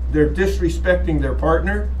they're disrespecting their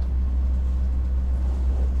partner.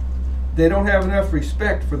 They don't have enough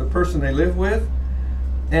respect for the person they live with,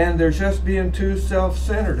 and they're just being too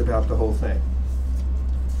self-centered about the whole thing.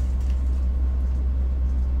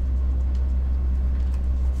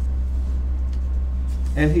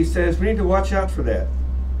 And he says we need to watch out for that.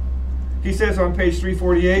 He says on page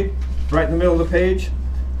 348, right in the middle of the page,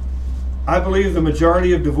 I believe the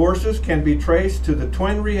majority of divorces can be traced to the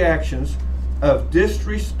twin reactions of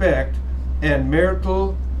disrespect and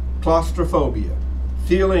marital claustrophobia.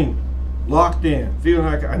 Feeling locked in, feeling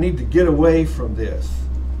like I need to get away from this.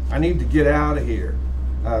 I need to get out of here.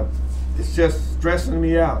 It's just stressing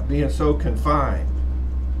me out, being so confined.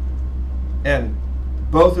 And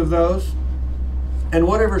both of those, and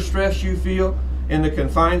whatever stress you feel in the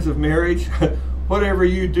confines of marriage, whatever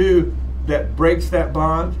you do that breaks that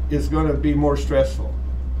bond is going to be more stressful.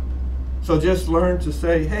 So just learn to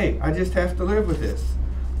say, hey, I just have to live with this.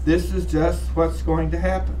 This is just what's going to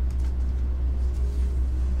happen.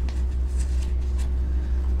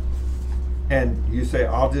 And you say,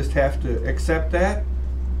 I'll just have to accept that,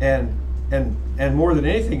 and more than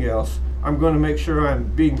anything else, I'm going to make sure I'm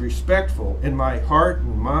being respectful in my heart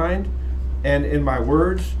and mind and in my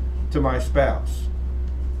words to my spouse.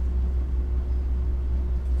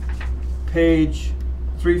 Page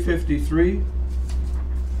 353.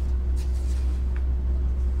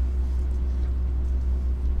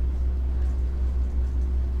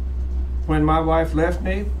 When my wife left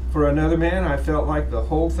me for another man, I felt like the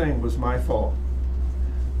whole thing was my fault.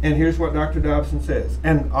 And here's what Dr. Dobson says.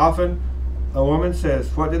 And often a woman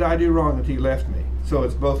says, what did I do wrong that he left me? So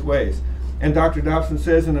it's both ways. And Dr. Dobson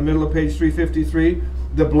says in the middle of page 353,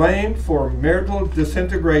 the blame for marital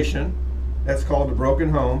disintegration, that's called a broken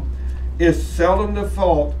home, is seldom the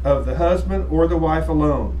fault of the husband or the wife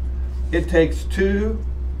alone. It takes two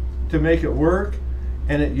to make it work,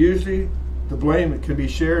 and it usually, the blame can be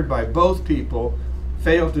shared by both people,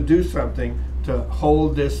 fail to do something to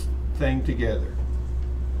hold this thing together.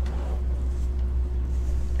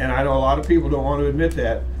 And I know a lot of people don't want to admit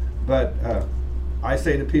that, but I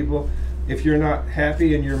say to people, if you're not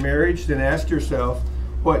happy in your marriage, then ask yourself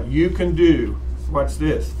what you can do. Watch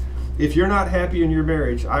this. If you're not happy in your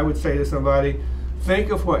marriage, I would say to somebody, think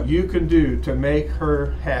of what you can do to make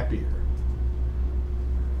her happier.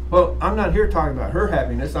 Well, I'm not here talking about her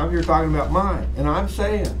happiness. I'm here talking about mine. And I'm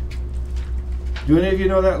saying, do any of you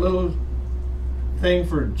know that little thing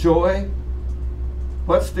for joy?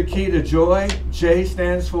 What's the key to joy? J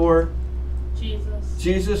stands for Jesus.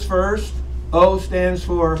 Jesus first. O stands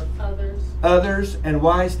for Others. others. And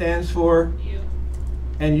Y stands for You.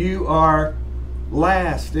 and you are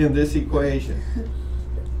last in this equation.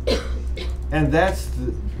 And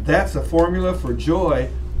that's a formula for joy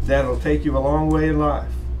that'll take you a long way in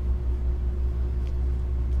life.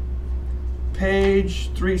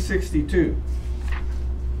 Page 362.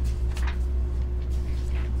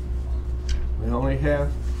 We only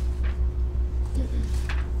have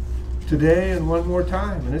today and one more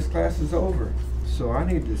time, and this class is over. So I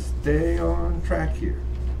need to stay on track here.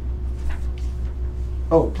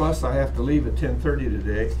 Oh, plus I have to leave at 10:30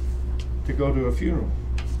 today to go to a funeral.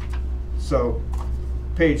 So,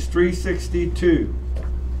 page 362.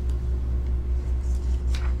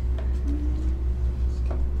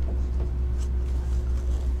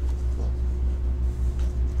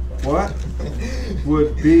 What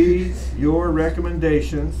would be your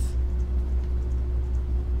recommendations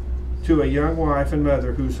to a young wife and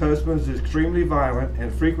mother whose husband is extremely violent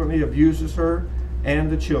and frequently abuses her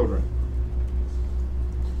and the children?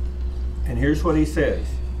 And here's what he says,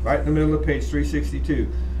 right in the middle of page 362.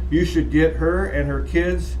 You should get her and her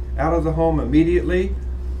kids out of the home immediately.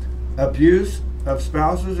 Abuse of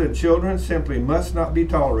spouses and children simply must not be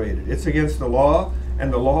tolerated. It's against the law,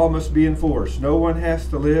 and the law must be enforced. No one has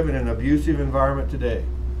to live in an abusive environment today.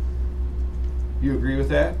 You agree with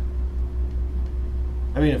that?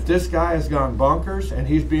 I mean, if this guy has gone bonkers and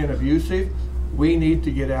he's being abusive, we need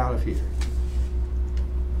to get out of here.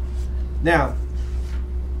 Now,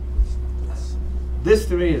 this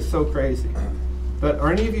to me is so crazy. But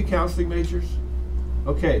are any of you counseling majors?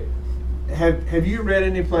 Okay. Have you read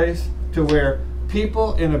any place to where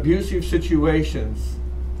people in abusive situations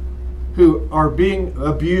who are being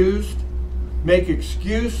abused make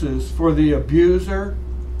excuses for the abuser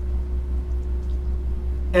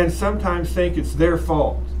and sometimes think it's their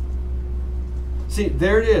fault? See,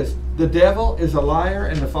 there it is. The devil is a liar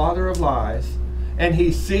and the father of lies, and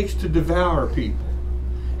he seeks to devour people.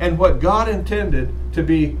 And what God intended to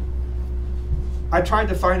be, I tried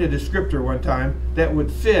to find a descriptor one time that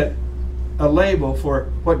would fit a label for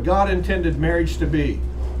what God intended marriage to be.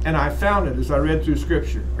 And I found it as I read through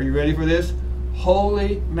Scripture. Are you ready for this?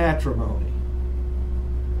 Holy matrimony.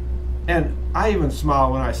 And I even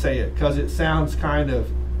smile when I say it because it sounds kind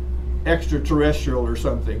of extraterrestrial or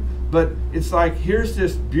something. But it's like, here's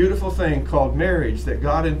this beautiful thing called marriage that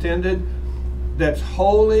God intended that's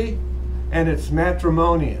holy and it's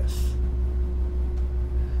matrimonious.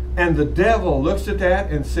 And the devil looks at that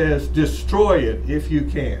and says, destroy it if you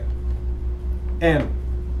can. And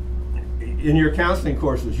in your counseling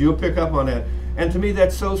courses, you'll pick up on that. And to me,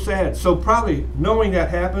 that's so sad. So probably knowing that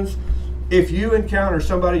happens, if you encounter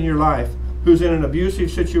somebody in your life who's in an abusive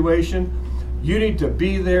situation, you need to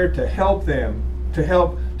be there to help them,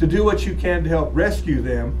 to do what you can to help rescue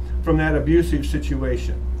them from that abusive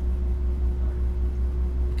situation.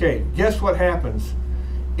 Okay, guess what happens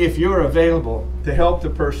if you're available to help the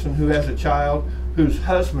person who has a child whose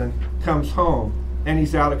husband comes home and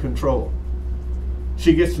he's out of control?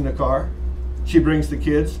 She gets in the car, she brings the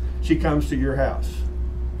kids, she comes to your house.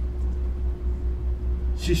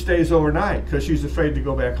 She stays overnight because she's afraid to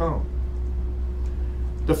go back home.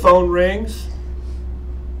 The phone rings,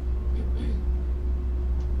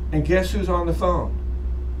 and guess who's on the phone?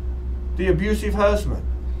 The abusive husband.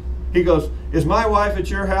 He goes, is my wife at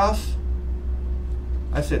your house?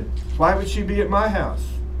 I said, why would she be at my house?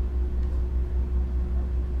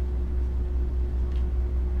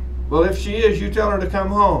 Well, if she is, you tell her to come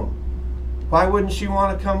home. Why wouldn't she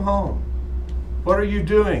want to come home? What are you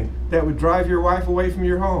doing that would drive your wife away from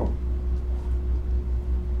your home?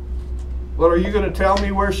 Well, are you going to tell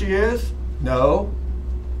me where she is? No.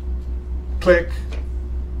 Click.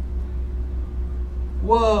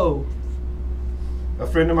 Whoa. A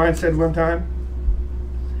friend of mine said one time,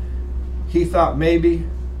 he thought maybe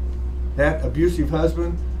that abusive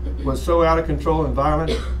husband was so out of control and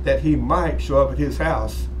violent that he might show up at his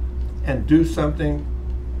house and do something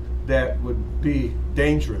that would be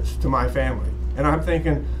dangerous to my family. And I'm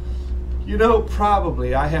thinking, you know,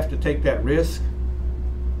 probably I have to take that risk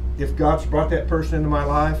if God's brought that person into my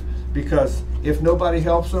life, because if nobody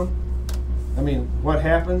helps them, I mean, what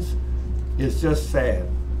happens is just sad.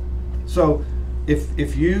 So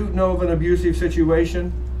if you know of an abusive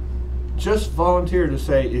situation, just volunteer to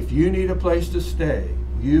say, if you need a place to stay,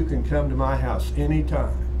 you can come to my house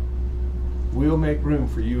anytime. We'll make room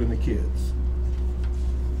for you and the kids.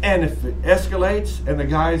 And if it escalates and the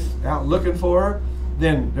guy's out looking for her,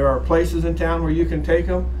 then there are places in town where you can take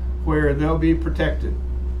them where they'll be protected.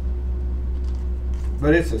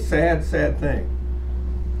 But it's a sad, sad thing.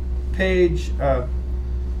 Page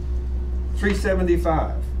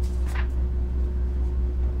 375.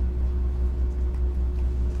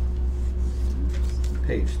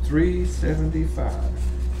 Page 375.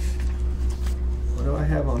 What do I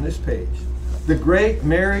have on this page? The great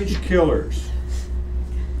marriage killers.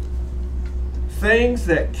 Things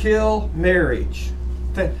that kill marriage.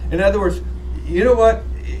 In other words, you know what?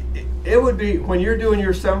 It would be, when you're doing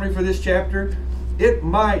your summary for this chapter, it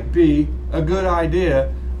might be a good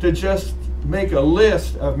idea to just make a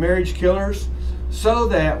list of marriage killers, so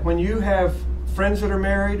that when you have friends that are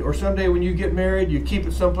married, or someday when you get married, you keep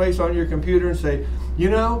it someplace on your computer and say, you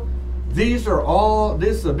know, this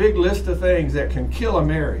is a big list of things that can kill a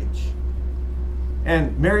marriage.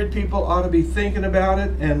 And married people ought to be thinking about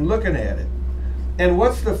it and looking at it. And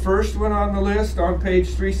what's the first one on the list on page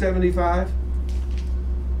 375?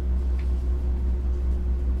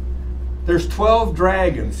 There's 12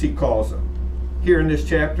 dragons, he calls them, here in this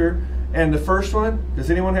chapter. And the first one,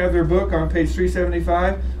 does anyone have their book on page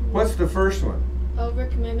 375? What's the first one?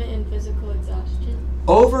 Overcommitment and physical exhaustion.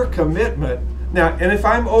 Overcommitment. Now, and if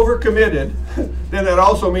I'm overcommitted, then that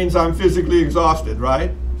also means I'm physically exhausted,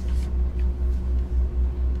 right?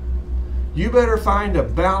 You better find a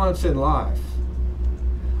balance in life.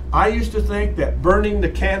 I used to think that burning the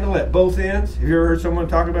candle at both ends, have you ever heard someone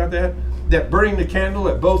talk about that? That burning the candle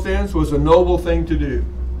at both ends was a noble thing to do,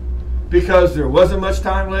 because there wasn't much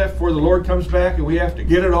time left before the Lord comes back and we have to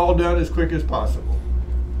get it all done as quick as possible.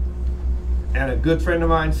 And a good friend of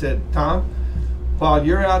mine said, Tom, while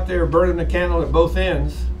you're out there burning the candle at both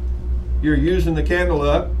ends, you're using the candle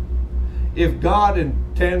up. If God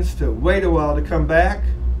intends to wait a while to come back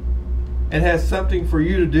and has something for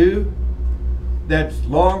you to do that's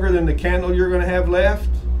longer than the candle you're going to have left,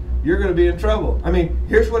 you're going to be in trouble. I mean,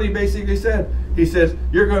 here's what he basically said. He says,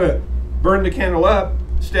 you're going to burn the candle up,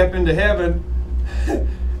 step into heaven,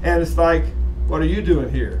 and it's like, what are you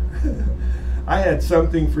doing here? I had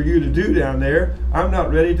something for you to do down there. I'm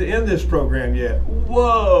not ready to end this program yet.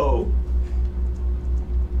 Whoa!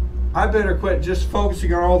 I better quit just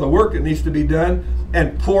focusing on all the work that needs to be done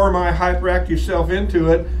and pour my hyperactive self into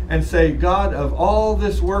it and say, God, of all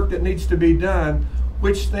this work that needs to be done,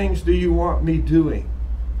 which things do you want me doing?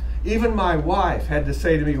 Even my wife had to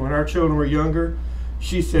say to me when our children were younger,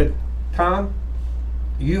 she said, Tom,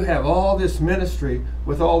 you have all this ministry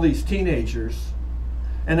with all these teenagers,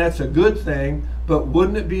 and that's a good thing, but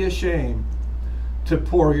wouldn't it be a shame to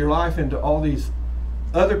pour your life into all these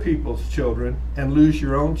other people's children and lose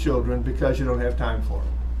your own children because you don't have time for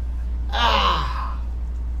them? Ah!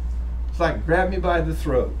 It's like, grab me by the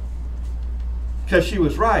throat. Because she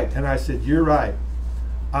was right, and I said, you're right.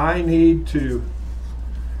 I need to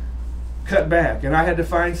cut back, and I had to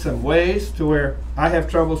find some ways to where I have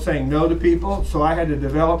trouble saying no to people, so I had to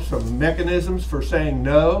develop some mechanisms for saying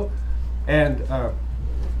no. And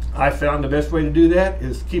I found the best way to do that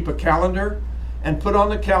is keep a calendar and put on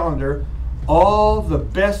the calendar all the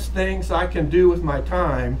best things I can do with my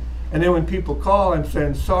time. And then when people call and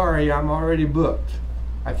say, sorry, I'm already booked,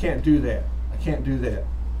 I can't do that, I can't do that,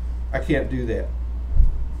 I can't do that.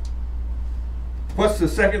 What's the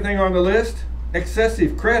second thing on the list?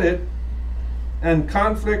 Excessive credit and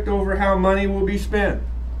conflict over how money will be spent.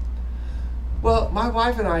 Well, my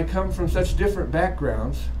wife and I come from such different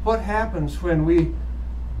backgrounds. What happens when we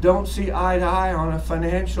don't see eye to eye on a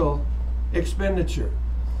financial expenditure?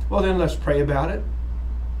 Well, then let's pray about it.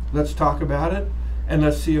 Let's talk about it. And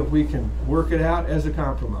let's see if we can work it out as a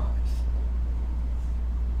compromise.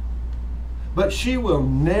 But she will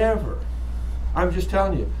never, I'm just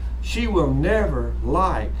telling you, she will never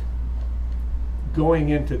like going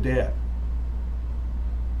into debt.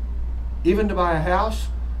 Even to buy a house,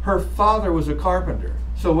 her father was a carpenter.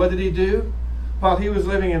 So what did he do? While he was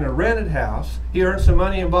living in a rented house, he earned some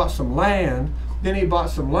money and bought some land. Then he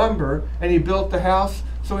bought some lumber and he built the house.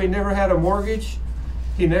 So he never had a mortgage.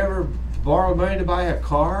 He never borrowed money to buy a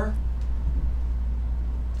car.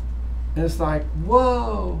 And it's like,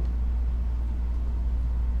 whoa.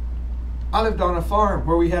 I lived on a farm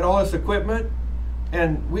where we had all this equipment,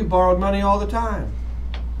 and we borrowed money all the time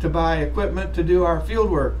to buy equipment to do our field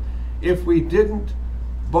work. If we didn't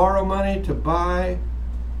borrow money to buy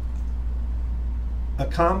a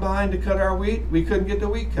combine to cut our wheat, we couldn't get the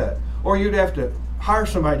wheat cut. Or you'd have to hire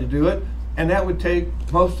somebody to do it, and that would take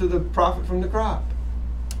most of the profit from the crop.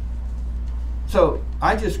 So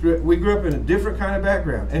we grew up in a different kind of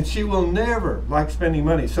background, and she will never like spending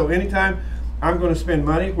money. So anytime I'm going to spend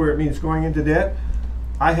money where it means going into debt,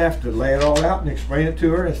 I have to lay it all out and explain it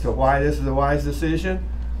to her as to why this is a wise decision.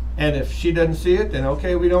 And if she doesn't see it, then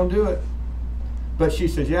okay, we don't do it. But she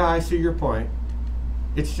says, yeah, I see your point.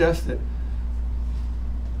 It's just that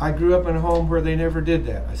I grew up in a home where they never did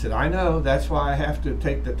that. I said, I know, that's why I have to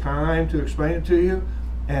take the time to explain it to you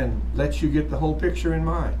and let you get the whole picture in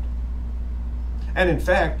mind. And in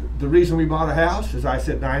fact, the reason we bought a house is I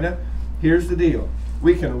said, Nina, here's the deal.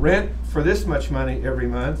 We can rent for this much money every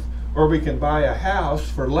month, or we can buy a house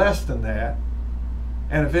for less than that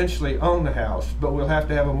and eventually own the house, but we'll have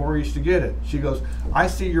to have a mortgage to get it. She goes, I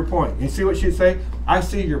see your point. You see what she'd say? I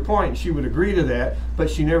see your point. And she would agree to that, but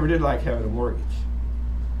she never did like having a mortgage.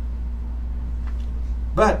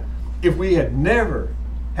 But if we had never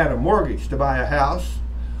had a mortgage to buy a house,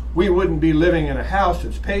 we wouldn't be living in a house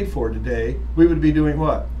that's paid for today. We would be doing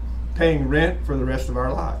what? Paying rent for the rest of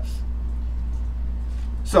our lives.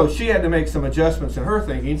 So she had to make some adjustments in her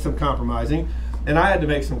thinking, some compromising, and I had to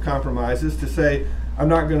make some compromises to say, I'm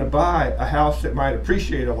not going to buy a house that might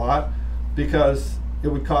appreciate a lot because it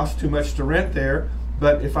would cost too much to rent there,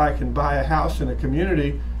 but if I can buy a house in a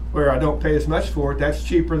community where I don't pay as much for it, that's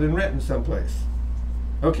cheaper than renting someplace.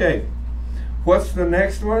 Okay, what's the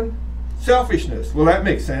next one? Selfishness. Well, that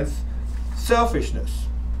makes sense. Selfishness.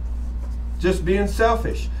 Just being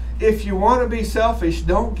selfish. If you want to be selfish,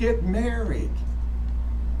 don't get married,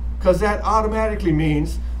 because that automatically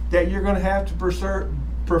means that you're going to have to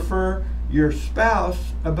prefer your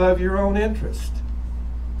spouse above your own interest.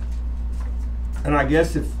 And I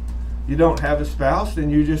guess if you don't have a spouse,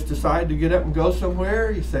 then you just decide to get up and go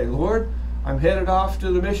somewhere. You say, Lord, I'm headed off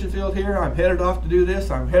to the mission field here. I'm headed off to do this.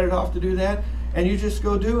 I'm headed off to do that. And you just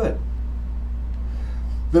go do it.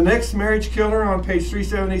 The next marriage killer on page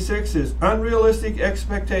 376 is unrealistic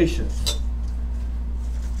expectations.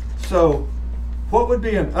 So, what would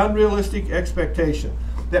be an unrealistic expectation?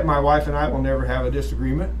 That my wife and I will never have a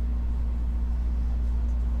disagreement?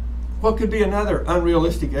 What could be another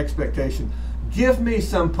unrealistic expectation? Give me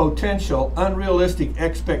some potential unrealistic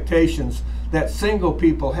expectations that single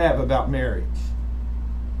people have about marriage.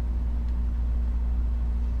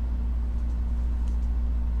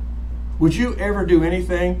 Would you ever do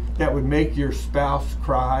anything that would make your spouse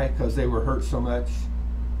cry because they were hurt so much?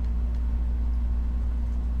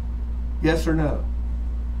 Yes or no?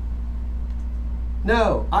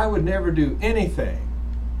 No, I would never do anything.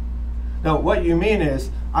 No, what you mean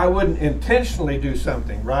is I wouldn't intentionally do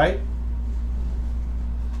something, right?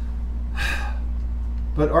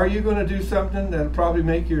 But are you going to do something that'll probably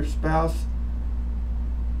make your spouse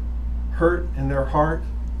hurt in their heart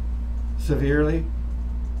severely?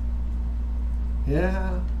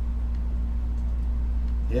 Yeah.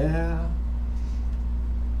 Yeah.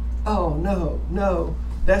 Oh, no, no,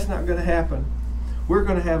 that's not going to happen. We're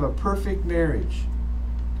going to have a perfect marriage.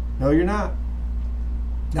 No, you're not.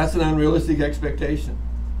 That's an unrealistic expectation.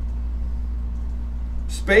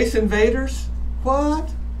 Space invaders?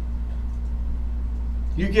 What?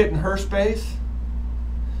 You get in her space?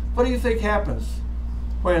 What do you think happens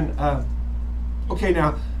when, okay,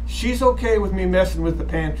 now, she's okay with me messing with the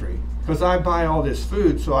pantry because I buy all this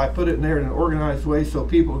food, so I put it in there in an organized way so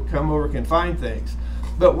people who come over can find things.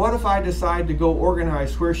 But what if I decide to go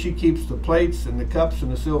organize where she keeps the plates and the cups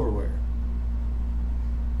and the silverware?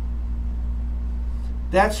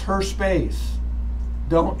 That's her space.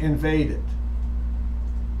 Don't invade it.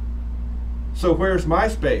 So where's my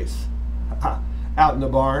space? Out in the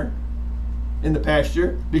barn, in the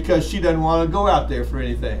pasture, because she doesn't want to go out there for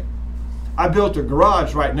anything. I built a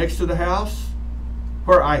garage right next to the house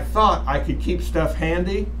where I thought I could keep stuff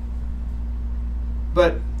handy,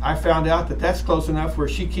 but I found out that that's close enough where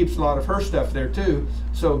she keeps a lot of her stuff there too.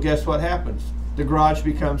 So guess what happens? The garage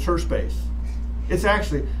becomes her space. It's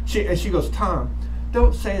actually, and she goes, Tom,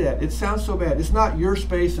 don't say that. It sounds so bad. It's not your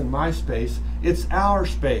space and my space. It's our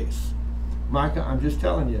space. Micah, I'm just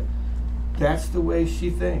telling you, that's the way she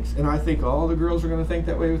thinks. And I think all the girls are going to think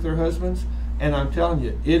that way with their husbands. And I'm telling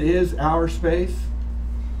you, it is our space.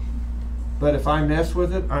 But if I mess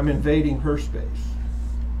with it, I'm invading her space.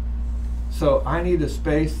 So I need a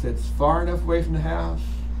space that's far enough away from the house.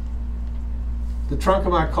 The trunk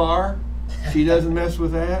of my car, she doesn't mess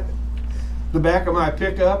with that. The back of my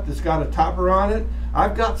pickup that's got a topper on it,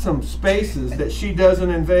 I've got some spaces that she doesn't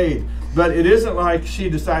invade. But it isn't like she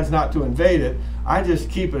decides not to invade it. I just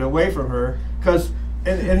keep it away from her. Because,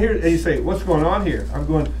 and here, and you say, what's going on here? I'm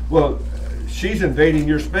going, well, she's invading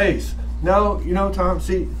your space. No, you know, Tom,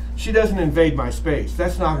 see, she doesn't invade my space.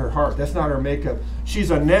 That's not her heart. That's not her makeup.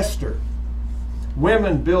 She's a nester.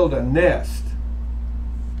 Women build a nest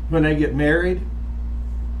when they get married.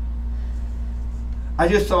 I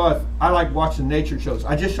like watching nature shows.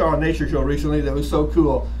 I just saw a nature show recently that was so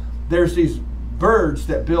cool. There's these birds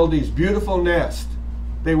that build these beautiful nests.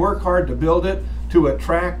 They work hard to build it to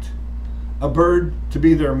attract a bird to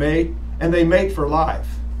be their mate, and they mate for life.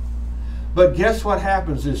 But guess what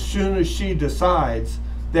happens as soon as she decides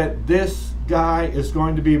that this guy is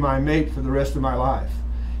going to be my mate for the rest of my life?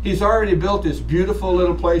 He's already built this beautiful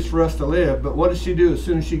little place for us to live, but what does she do as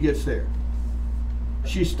soon as she gets there?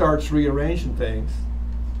 She starts rearranging things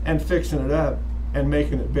and fixing it up and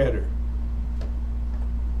making it better.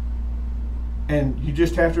 And you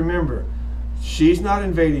just have to remember, she's not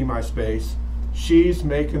invading my space, she's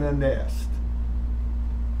making a nest.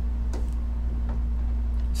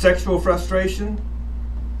 Sexual frustration,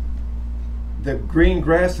 the green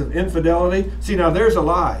grass of infidelity. See, now there's a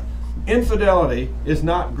lie. Infidelity is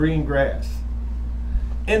not green grass.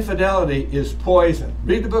 Infidelity is poison.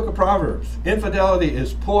 Read the book of Proverbs. Infidelity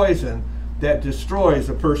is poison that destroys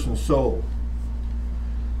a person's soul.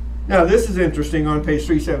 Now this is interesting on page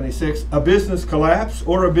 376. A business collapse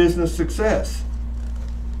or a business success.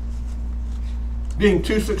 Being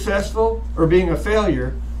too successful or being a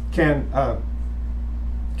failure can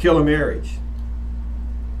kill a marriage.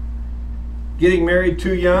 Getting married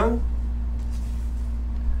too young.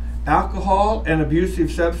 Alcohol and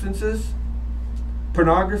abusive substances.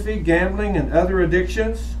 Pornography, gambling, and other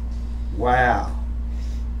addictions. Wow.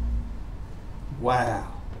 Wow.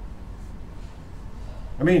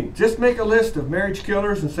 I mean, just make a list of marriage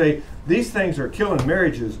killers and say, these things are killing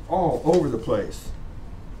marriages all over the place.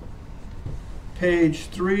 Page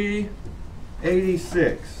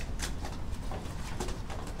 386.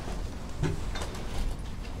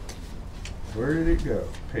 Where did it go?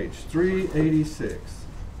 Page 386.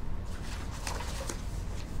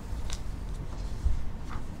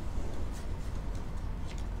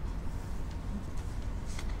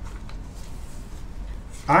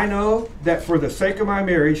 I know that for the sake of my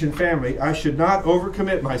marriage and family, I should not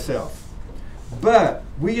overcommit myself. But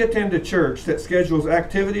we attend a church that schedules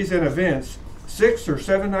activities and events 6 or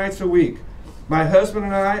 7 nights a week. My husband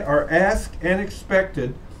and I are asked and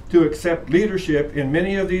expected to accept leadership in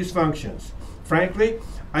many of these functions. Frankly,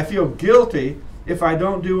 I feel guilty if I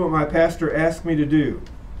don't do what my pastor asks me to do.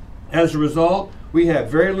 As a result, we have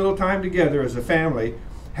very little time together as a family.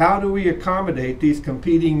 How do we accommodate these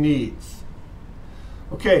competing needs?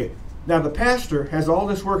 Okay, now the pastor has all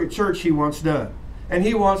this work at church he wants done. And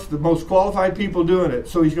he wants the most qualified people doing it,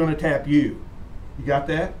 so he's going to tap you. You got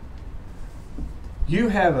that? You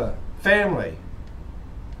have a family.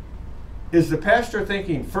 Is the pastor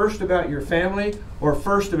thinking first about your family or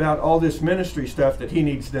first about all this ministry stuff that he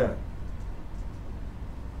needs done?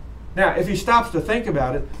 Now, if he stops to think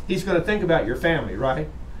about it, he's going to think about your family, right?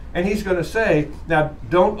 And he's going to say, now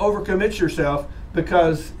don't overcommit yourself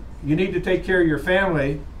because you need to take care of your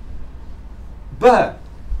family, but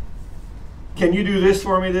can you do this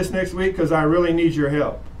for me this next week? Because I really need your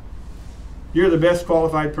help. You're the best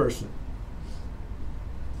qualified person.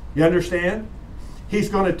 You understand? He's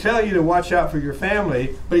going to tell you to watch out for your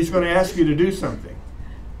family, but he's going to ask you to do something.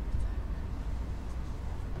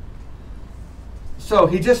 So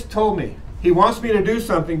he just told me. He wants me to do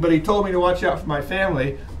something, but he told me to watch out for my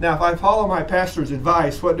family. Now, if I follow my pastor's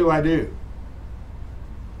advice, what do?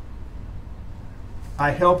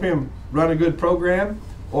 I help him run a good program,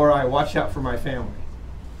 or I watch out for my family.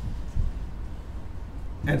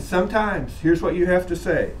 And sometimes, here's what you have to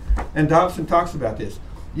say. And Dobson talks about this.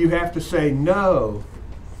 You have to say, no,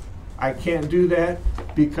 I can't do that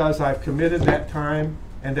because I've committed that time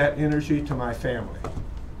and that energy to my family.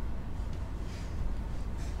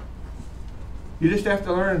 You just have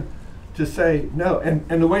to learn to say no. And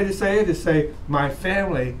the way to say it is say, my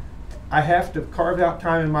family, I have to carve out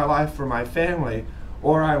time in my life for my family,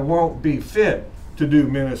 or I won't be fit to do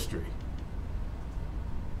ministry.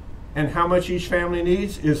 And how much each family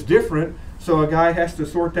needs is different, so a guy has to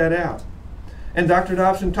sort that out. And Dr.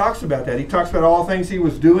 Dobson talks about that. He talks about all things he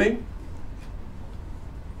was doing.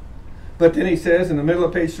 But then he says in the middle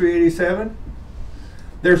of page 387,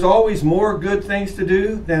 there's always more good things to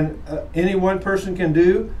do than any one person can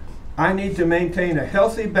do. I need to maintain a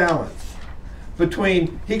healthy balance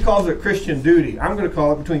between, he calls it Christian duty. I'm going to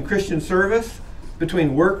call it between Christian service,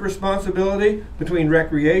 between work responsibility, between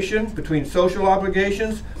recreation, between social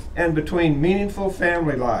obligations, and between meaningful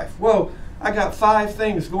family life. Whoa, I got 5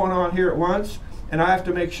 things going on here at once, and I have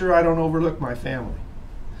to make sure I don't overlook my family.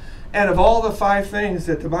 And of all the 5 things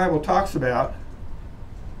that the Bible talks about,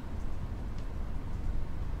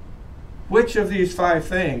 which of these 5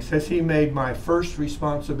 things has he made my first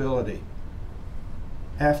responsibility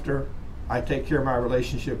after I take care of my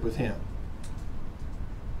relationship with him?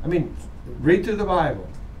 I mean, read through the Bible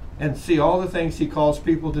and see all the things he calls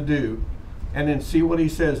people to do, and then see what he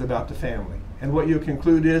says about the family. And what you'll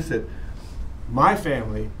conclude is that my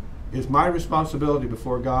family is my responsibility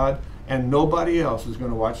before God, and nobody else is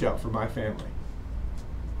going to watch out for my family.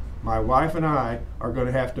 My wife and I are going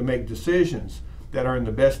to have to make decisions that are in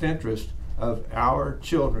the best interest of our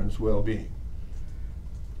children's well-being.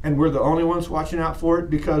 And we're the only ones watching out for it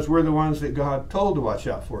because we're the ones that God told to watch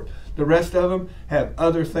out for it. The rest of them have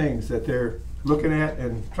other things that they're looking at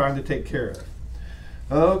and trying to take care of.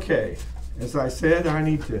 Okay, as I said, I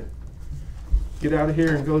need to get out of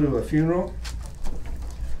here and go to a funeral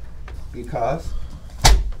because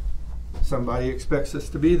somebody expects us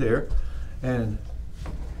to be there, and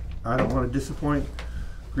I don't want to disappoint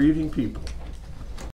grieving people.